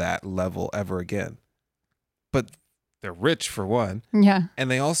like to that level ever again. But they're rich for one. Yeah.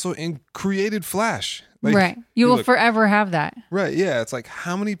 And they also created Flash. Like, right. You will forever have that. Right. Yeah. It's like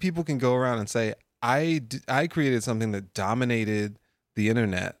how many people can go around and say, I created something that dominated the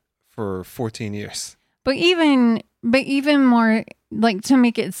internet for 14 years. But even more, like, to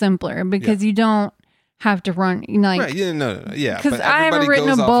make it simpler, because you don't have to run, right. Yeah. No. Yeah. Because I haven't written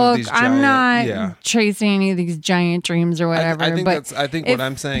a book. I'm not chasing any of these giant dreams or whatever. I think what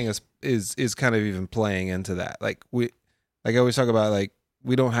I'm saying is kind of even playing into that. Like I always talk about, like,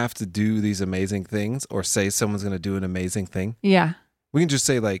 we don't have to do these amazing things or say someone's going to do an amazing thing. Yeah. We can just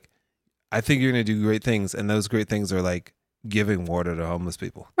say, like, I think you're going to do great things. And those great things are like giving water to homeless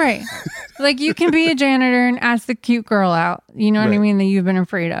people. Right. Like, you can be a janitor and ask the cute girl out. You know what I mean? That you've been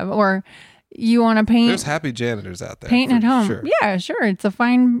afraid of. Or you want to paint. There's happy janitors out there. Paint at home. Sure. Yeah, sure. It's a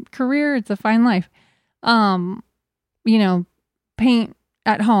fine career. It's a fine life. Paint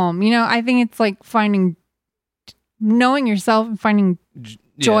at home. I think it's like knowing yourself and finding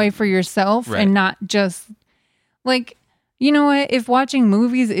joy for yourself, and not just like, you know what? If watching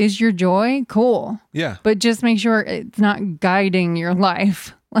movies is your joy, cool. Yeah. But just make sure it's not guiding your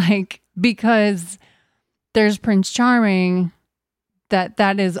life. Like, because there's Prince Charming,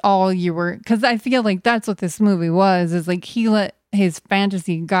 that is all you were. Because I feel like that's what this movie was, is like he let his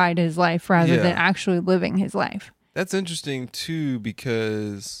fantasy guide his life rather than actually living his life. That's interesting too,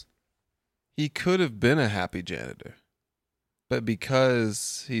 because he could have been a happy janitor. But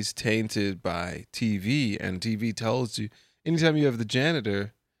because he's tainted by TV, and TV tells you, anytime you have the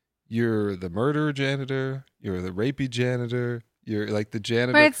janitor, you're the murderer janitor, you're the rapey janitor, you're like the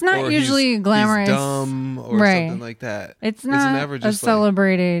janitor. But it's not usually glamorous. He's dumb or something like that. It's never just a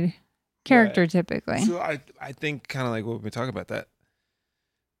celebrated character typically. So I think kind of like what we talk about,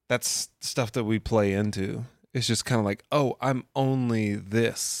 that's stuff that we play into. It's just kind of like, oh, I'm only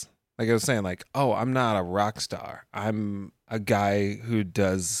this. Like I was saying, like, oh, I'm not a rock star. I'm a guy who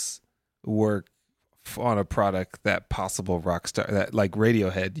does work on a product that possible rock star that like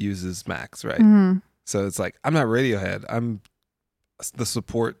Radiohead uses Macs, right? Mm-hmm. So it's like, I'm not Radiohead. I'm the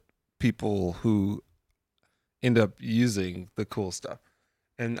support people who end up using the cool stuff.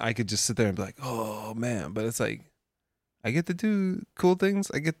 And I could just sit there and be like, oh man. But it's like, I get to do cool things.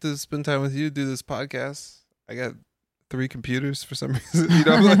 I get to spend time with you, do this podcast. I got 3 computers for some reason. You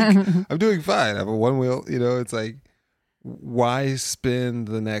know, like, I'm doing fine. I have a one wheel, you know, it's like, why spend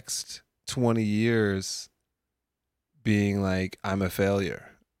the next 20 years being like, I'm a failure?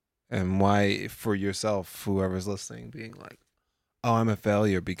 And why, for yourself, whoever's listening, being like, oh, I'm a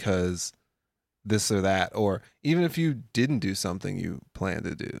failure because this or that, or even if you didn't do something you planned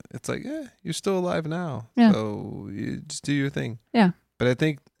to do, it's like, you're still alive now. Yeah. So you just do your thing. Yeah. But I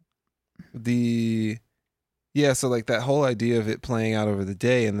think so like that whole idea of it playing out over the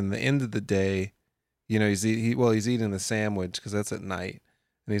day, and then the end of the day, you know, he's eating the sandwich because that's at night,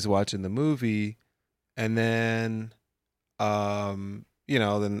 and he's watching the movie, and then, you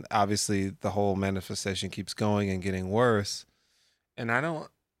know, then obviously the whole manifestation keeps going and getting worse, and I don't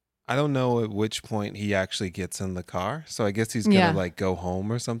know at which point he actually gets in the car. So I guess he's gonna like go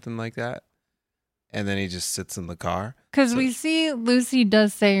home or something like that, and then he just sits in the car. Because we see Lucy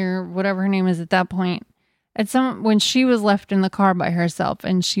does say, or whatever her name is at that point, when she was left in the car by herself,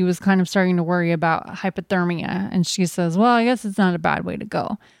 and she was kind of starting to worry about hypothermia, and she says, well, I guess it's not a bad way to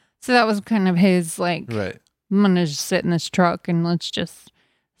go. So that was kind of his like, right, I'm gonna just sit in this truck and let's just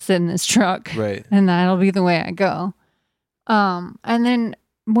sit in this truck, right, and that'll be the way I go. And then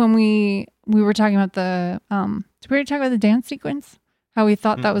when we were talking about did we already talk about the dance sequence? How we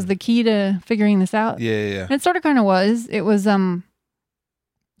thought that was the key to figuring this out? Yeah. And it sort of kind of was. It was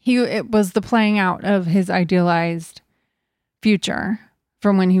it was the playing out of his idealized future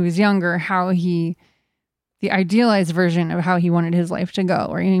from when he was younger, the idealized version of how he wanted his life to go,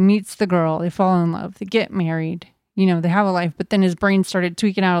 where he meets the girl, they fall in love, they get married, you know, they have a life, but then his brain started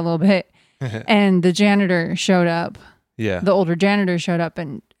tweaking out a little bit and the janitor showed up. Yeah. The older janitor showed up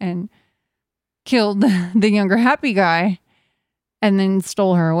and killed the younger happy guy and then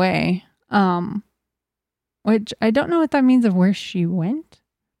stole her away. Which I don't know what that means of where she went.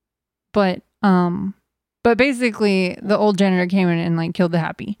 But basically the old janitor came in and like killed the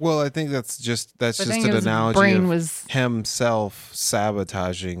happy. Well, I think that's just an his analogy brain of was himself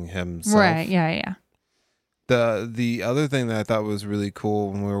sabotaging himself. right. Yeah. The other thing that I thought was really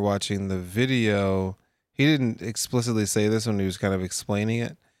cool when we were watching the video, he didn't explicitly say this when he was kind of explaining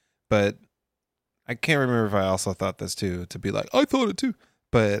it, but I can't remember if I also thought this too, to be like, I thought it too.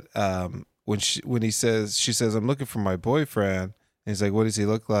 But when she says, I'm looking for my boyfriend, and he's like, what does he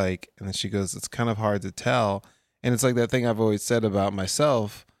look like? And then she goes, it's kind of hard to tell. And it's like that thing I've always said about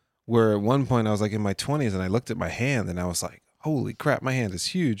myself, where at one point I was like in my 20s and I looked at my hand and I was like, holy crap, my hand is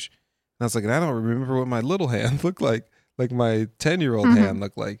huge. And I was like, and I don't remember what my little hand looked like my 10-year-old hand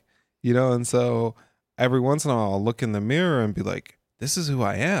looked like, you know? And so every once in a while I'll look in the mirror and be like, this is who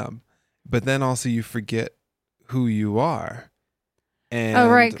I am. But then also you forget who you are. And oh,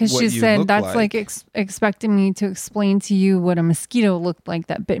 right. Because she said that's like expecting me to explain to you what a mosquito looked like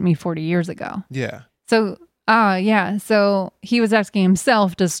that bit me 40 years ago. Yeah. So, yeah. So he was asking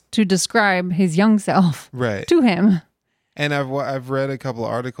himself to describe his young self right to him. And I've read a couple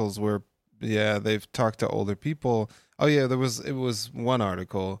of articles where, they've talked to older people. Oh yeah, it was one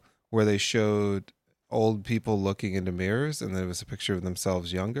article where they showed old people looking into mirrors, and there was a picture of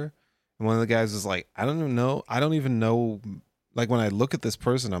themselves younger. And one of the guys was like, I don't even know. Like when I look at this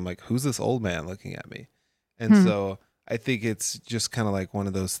person, I'm like, who's this old man looking at me? And so I think it's just kind of like one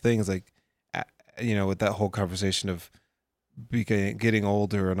of those things, like, you know, with that whole conversation of getting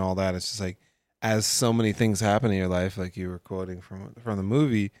older and all that. It's just like, as so many things happen in your life, like you were quoting from the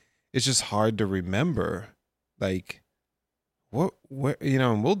movie, it's just hard to remember, like, what, you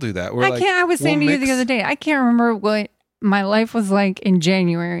know, and we'll do that. I was saying to you the other day, I can't remember what my life was like in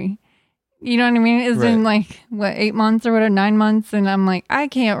January. You know what I mean? It's been like, 8 months or whatever, 9 months. And I'm like, I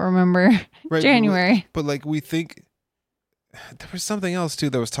can't remember January. But like, we think there was something else too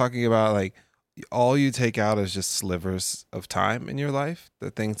that was talking about like, all you take out is just slivers of time in your life,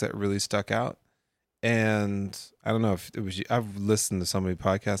 the things that really stuck out. And I don't know if it was you. I've listened to so many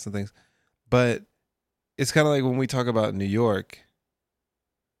podcasts and things, but it's kind of like when we talk about New York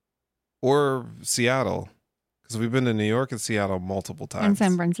or Seattle, because we've been to New York and Seattle multiple times. And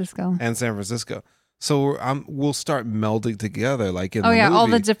San Francisco. So we'll start melding together, like in Oh the yeah, movie. all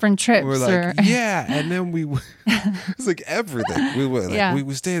the different trips. We're like, yeah, and then it's like everything. We went, like, Yeah.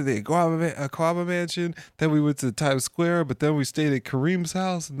 we stayed at the Aquaba Mansion, then we went to Times Square, but then we stayed at Kareem's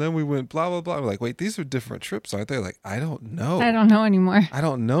house, and then we went blah blah blah. We're like, wait, these are different trips, aren't they? Like, I don't know. I don't know anymore. I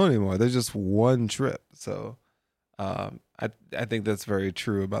don't know anymore. They're just one trip. So, I think that's very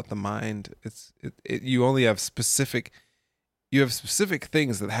true about the mind. You only have specific. You have specific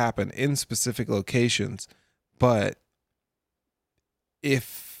things that happen in specific locations, but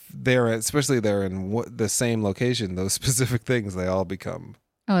if especially they're in the same location, those specific things, they all become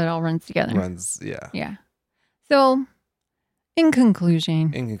Oh, it all runs together. yeah. Yeah. So, in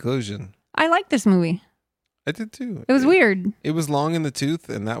conclusion, I I like this movie. I did too. It was weird. It was long in the tooth,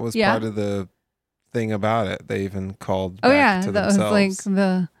 and that was Yeah. part of the thing about it. They even called Oh back yeah, to that was themselves. like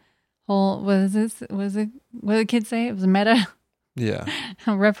the whole. What did the kids say? It was meta, Yeah.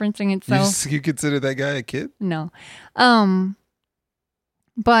 referencing itself. You consider that guy a kid? No.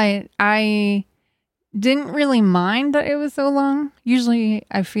 But I didn't really mind that it was so long. Usually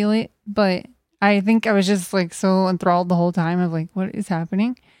I feel it, but I think I was just like so enthralled the whole time of like, what is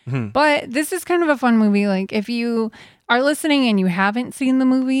happening? Hmm. But this is kind of a fun movie. Like if you are listening and you haven't seen the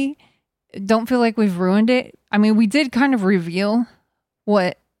movie, don't feel like we've ruined it. I mean, we did kind of reveal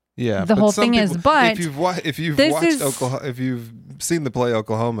what Yeah, the but whole some thing is, people- but if you've this watched is- Oklahoma, if you've seen the play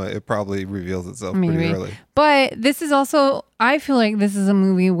Oklahoma, it probably reveals itself Maybe. pretty early. But this is also, I feel like this is a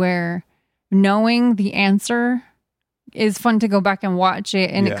movie where knowing the answer is fun to go back and watch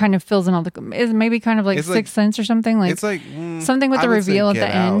it, and Yeah. it kind of fills in all the, is maybe kind of like It's like- Sixth Sense or something, like It's like something with I the would say reveal at Get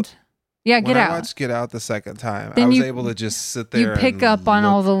the Out. end. Yeah, When Get I Out. watched Get Out the second time, Then I was you- able to just sit there. You pick and up on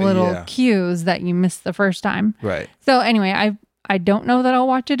all the look- little yeah, cues that you missed the first time. right. So anyway, I don't know that I'll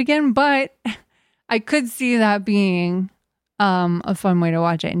watch it again, but I could see that being a fun way to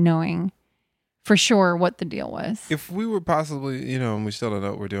watch it, knowing for sure what the deal was. If we were possibly, and we still don't know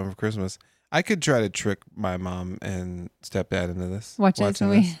what we're doing for Christmas, I could try to trick my mom and stepdad into this. Watching this watching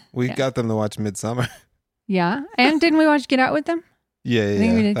movie. We Yeah. got them to watch Midsummer. Yeah, and didn't we watch Get Out with them? yeah, think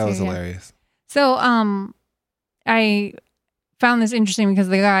we yeah, did that too, was yeah. hilarious. So, I found this interesting because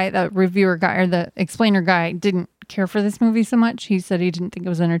the reviewer guy or the explainer guy didn't care for this movie so much. He said he didn't think it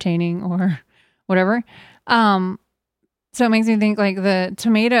was entertaining or whatever. So it makes me think like the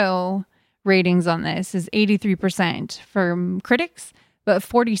tomato ratings on this is 83% from critics, but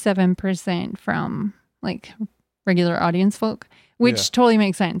 47% from like regular audience folk, which Yeah. totally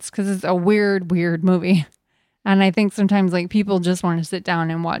makes sense because it's a weird movie. And I think sometimes like people just want to sit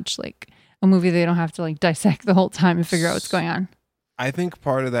down and watch like a movie. They don't have to like dissect the whole time and figure out what's going on. I think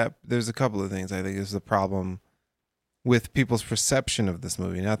part of that, there's a couple of things I think is the problem with people's perception of this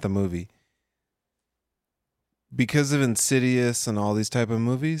movie, not the movie. Because of Insidious and all these type of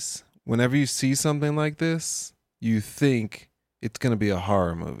movies, whenever you see something like this, you think it's going to be a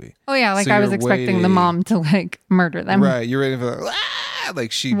horror movie. Oh yeah, like So I was you're expecting the waiting- mom to like murder them. Right. You're ready for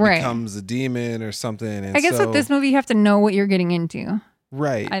like she Right. becomes a demon or something. And I guess so, with this movie you have to know what you're getting into.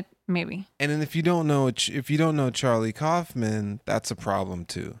 right. Maybe. And then if you don't know Charlie Kaufman, that's a problem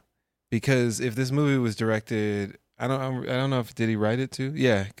too. Because if this movie was directed, I don't know if did he write it too?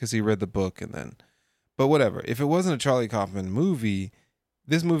 Yeah, because he read the book and then. But whatever. If it wasn't a Charlie Kaufman movie,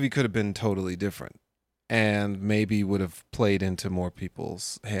 this movie could have been totally different, and maybe would have played into more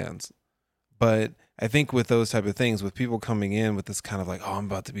people's hands. But I think with those type of things, with people coming in with this kind of like, oh, I'm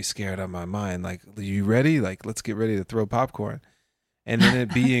about to be scared out of my mind. Like, are you ready? Like, let's get ready to throw popcorn. And then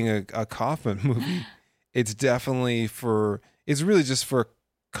it being a Kaufman movie, it's definitely it's really just for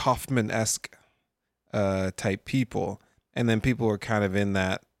Kaufman-esque type people. And then people are kind of in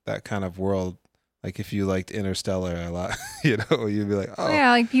that kind of world. Like if you liked Interstellar a lot, you'd be like, oh.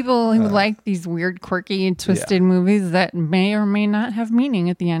 Yeah, like people who like these weird, quirky, and twisted movies that may or may not have meaning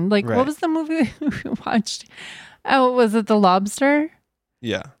at the end. Like, Right. what was the movie we watched? Oh, was it The Lobster?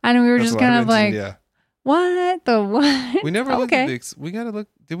 Yeah. And we were That's just what I kind of like, mentioned, what the what? we never looked okay. at we gotta look.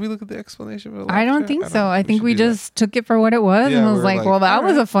 Did we look at the explanation? For the I don't lobster? think so. I think should we do that. just took it for what it was Yeah, and was we're like, like, well, that all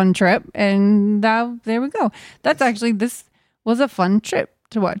was right. a fun trip. And there we go. That's actually, this was a fun trip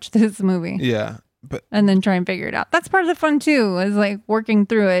to watch this movie. Yeah. But And then try and figure it out. That's part of the fun too, is like working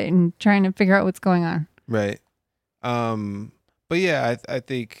through it and trying to figure out what's going on. right. But yeah, I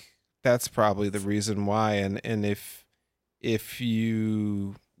think that's probably the reason why. And if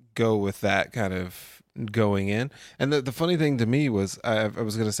you go with that kind of going in, and the funny thing to me was, I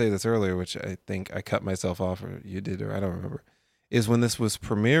was going to say this earlier, which I think I cut myself off, or you did, or I don't remember, is when this was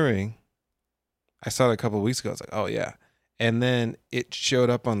premiering, I saw it a couple of weeks ago. I was like, oh yeah. And then it showed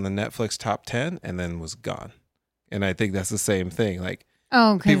up on the Netflix top 10 and then was gone. And I think that's the same thing. Like,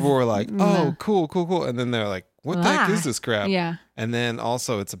 Oh, 'cause- people were like, "Oh, Nah. cool," and then they're like, "What the heck Ah. is this crap?" Yeah. And then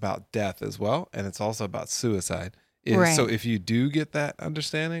also it's about death as well, and it's also about suicide. Right. So if you do get that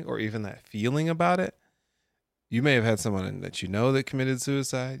understanding or even that feeling about it, you may have had someone that you know that committed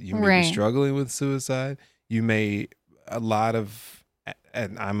suicide. You may Right. be struggling with suicide. You may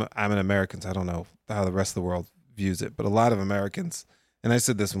and I'm an American, so I don't know how the rest of the world views it, but a lot of Americans, and I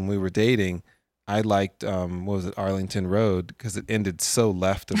said this when we were dating, I liked what was it, Arlington Road, because it ended so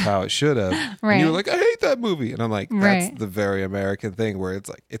left of how it should have. Right. And you were like, I hate that movie. And I'm like, that's Right. the very American thing where it's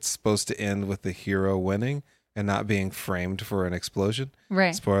like it's supposed to end with the hero winning and not being framed for an explosion.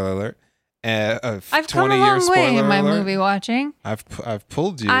 Right. Spoiler alert. I've come a 20-year long way in spoiler my alert. movie watching. I've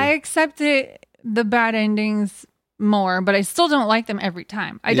pulled you. I accepted the bad endings more, but I still don't like them every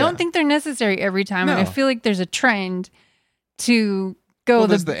time. I Yeah. don't think they're necessary every time. And I No. feel like there's a trend to go well,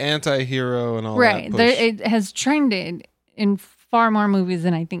 there's the anti-hero and all right. that. There, Push. it has trended in far more movies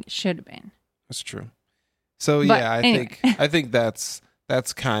than I think it should have been. That's true. So But yeah, anyway. I think that's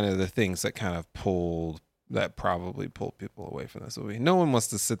kind of the things that kind of probably pulled people away from this movie. No one wants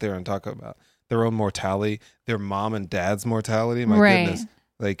to sit there and talk about their own mortality, their mom and dad's mortality. My Right. goodness,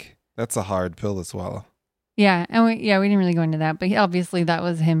 like that's a hard pill to swallow. Yeah, and we didn't really go into that, but obviously that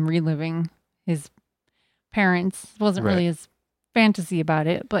was him reliving his parents. It wasn't really Right. his fantasy about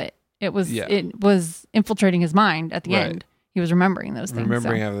it, but it was Yeah. it was infiltrating his mind at the Right. end. He was remembering those things.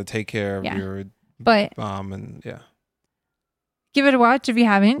 Remembering so. having to take care of Yeah. your But mom and yeah. give it a watch if you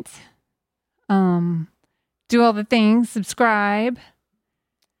haven't. Do all the things, subscribe,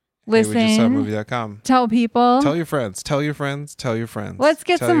 listen, HeyWeJustSawAMovie.com. tell people. Tell your friends. Tell your friends. Tell your friends. Let's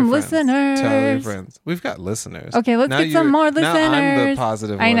get Tell some your friends. listeners. Tell your friends. We've got listeners. Okay, let's get some more Now I'm the listeners.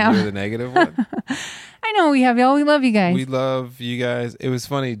 positive I one. know. You're the negative one. I know we have y'all. We love you guys. We love you guys. It was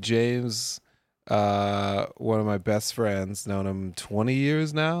funny. James, one of my best friends, known him 20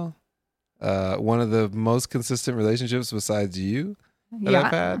 years now. One of the most consistent relationships besides you that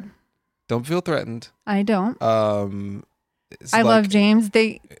I've had. Don't feel threatened. I don't. It's I like- love James.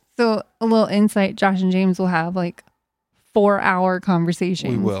 So a little insight, Josh and James will have like 4-hour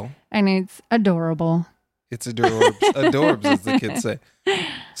conversations. We will. And it's adorable. It's adorbs, as the kids say.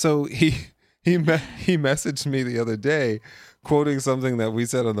 So he messaged me the other day, quoting something that we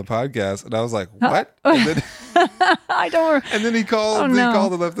said on the podcast, and I was like, "What?" And then, I don't. and then he called. Oh, He no.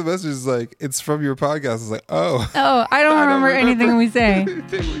 called and left the message. He's like, "It's from your podcast." I was like, "Oh." Oh, I don't remember anything we say.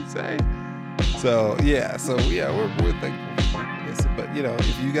 Anything we say. So we're thankful for this. But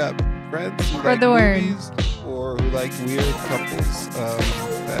if you got friends who Spread like the word. movies or who like weird couples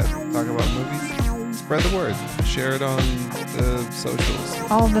that talk about movies, spread the word. Share it on the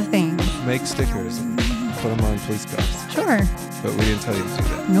socials. All the things. Make stickers and put them on police cars. Sure. But we didn't tell you to do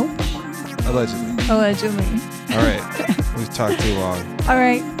that. Nope. Allegedly. Allegedly. All right. We've talked too long. All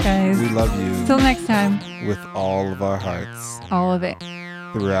right, guys. We love you Till next time. with all of our hearts All of it.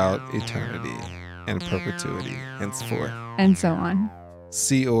 throughout eternity and perpetuity henceforth. And so on.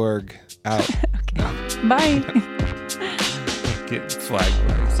 Sea Org out. Bye. Get flagged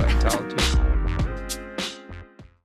by Scientology.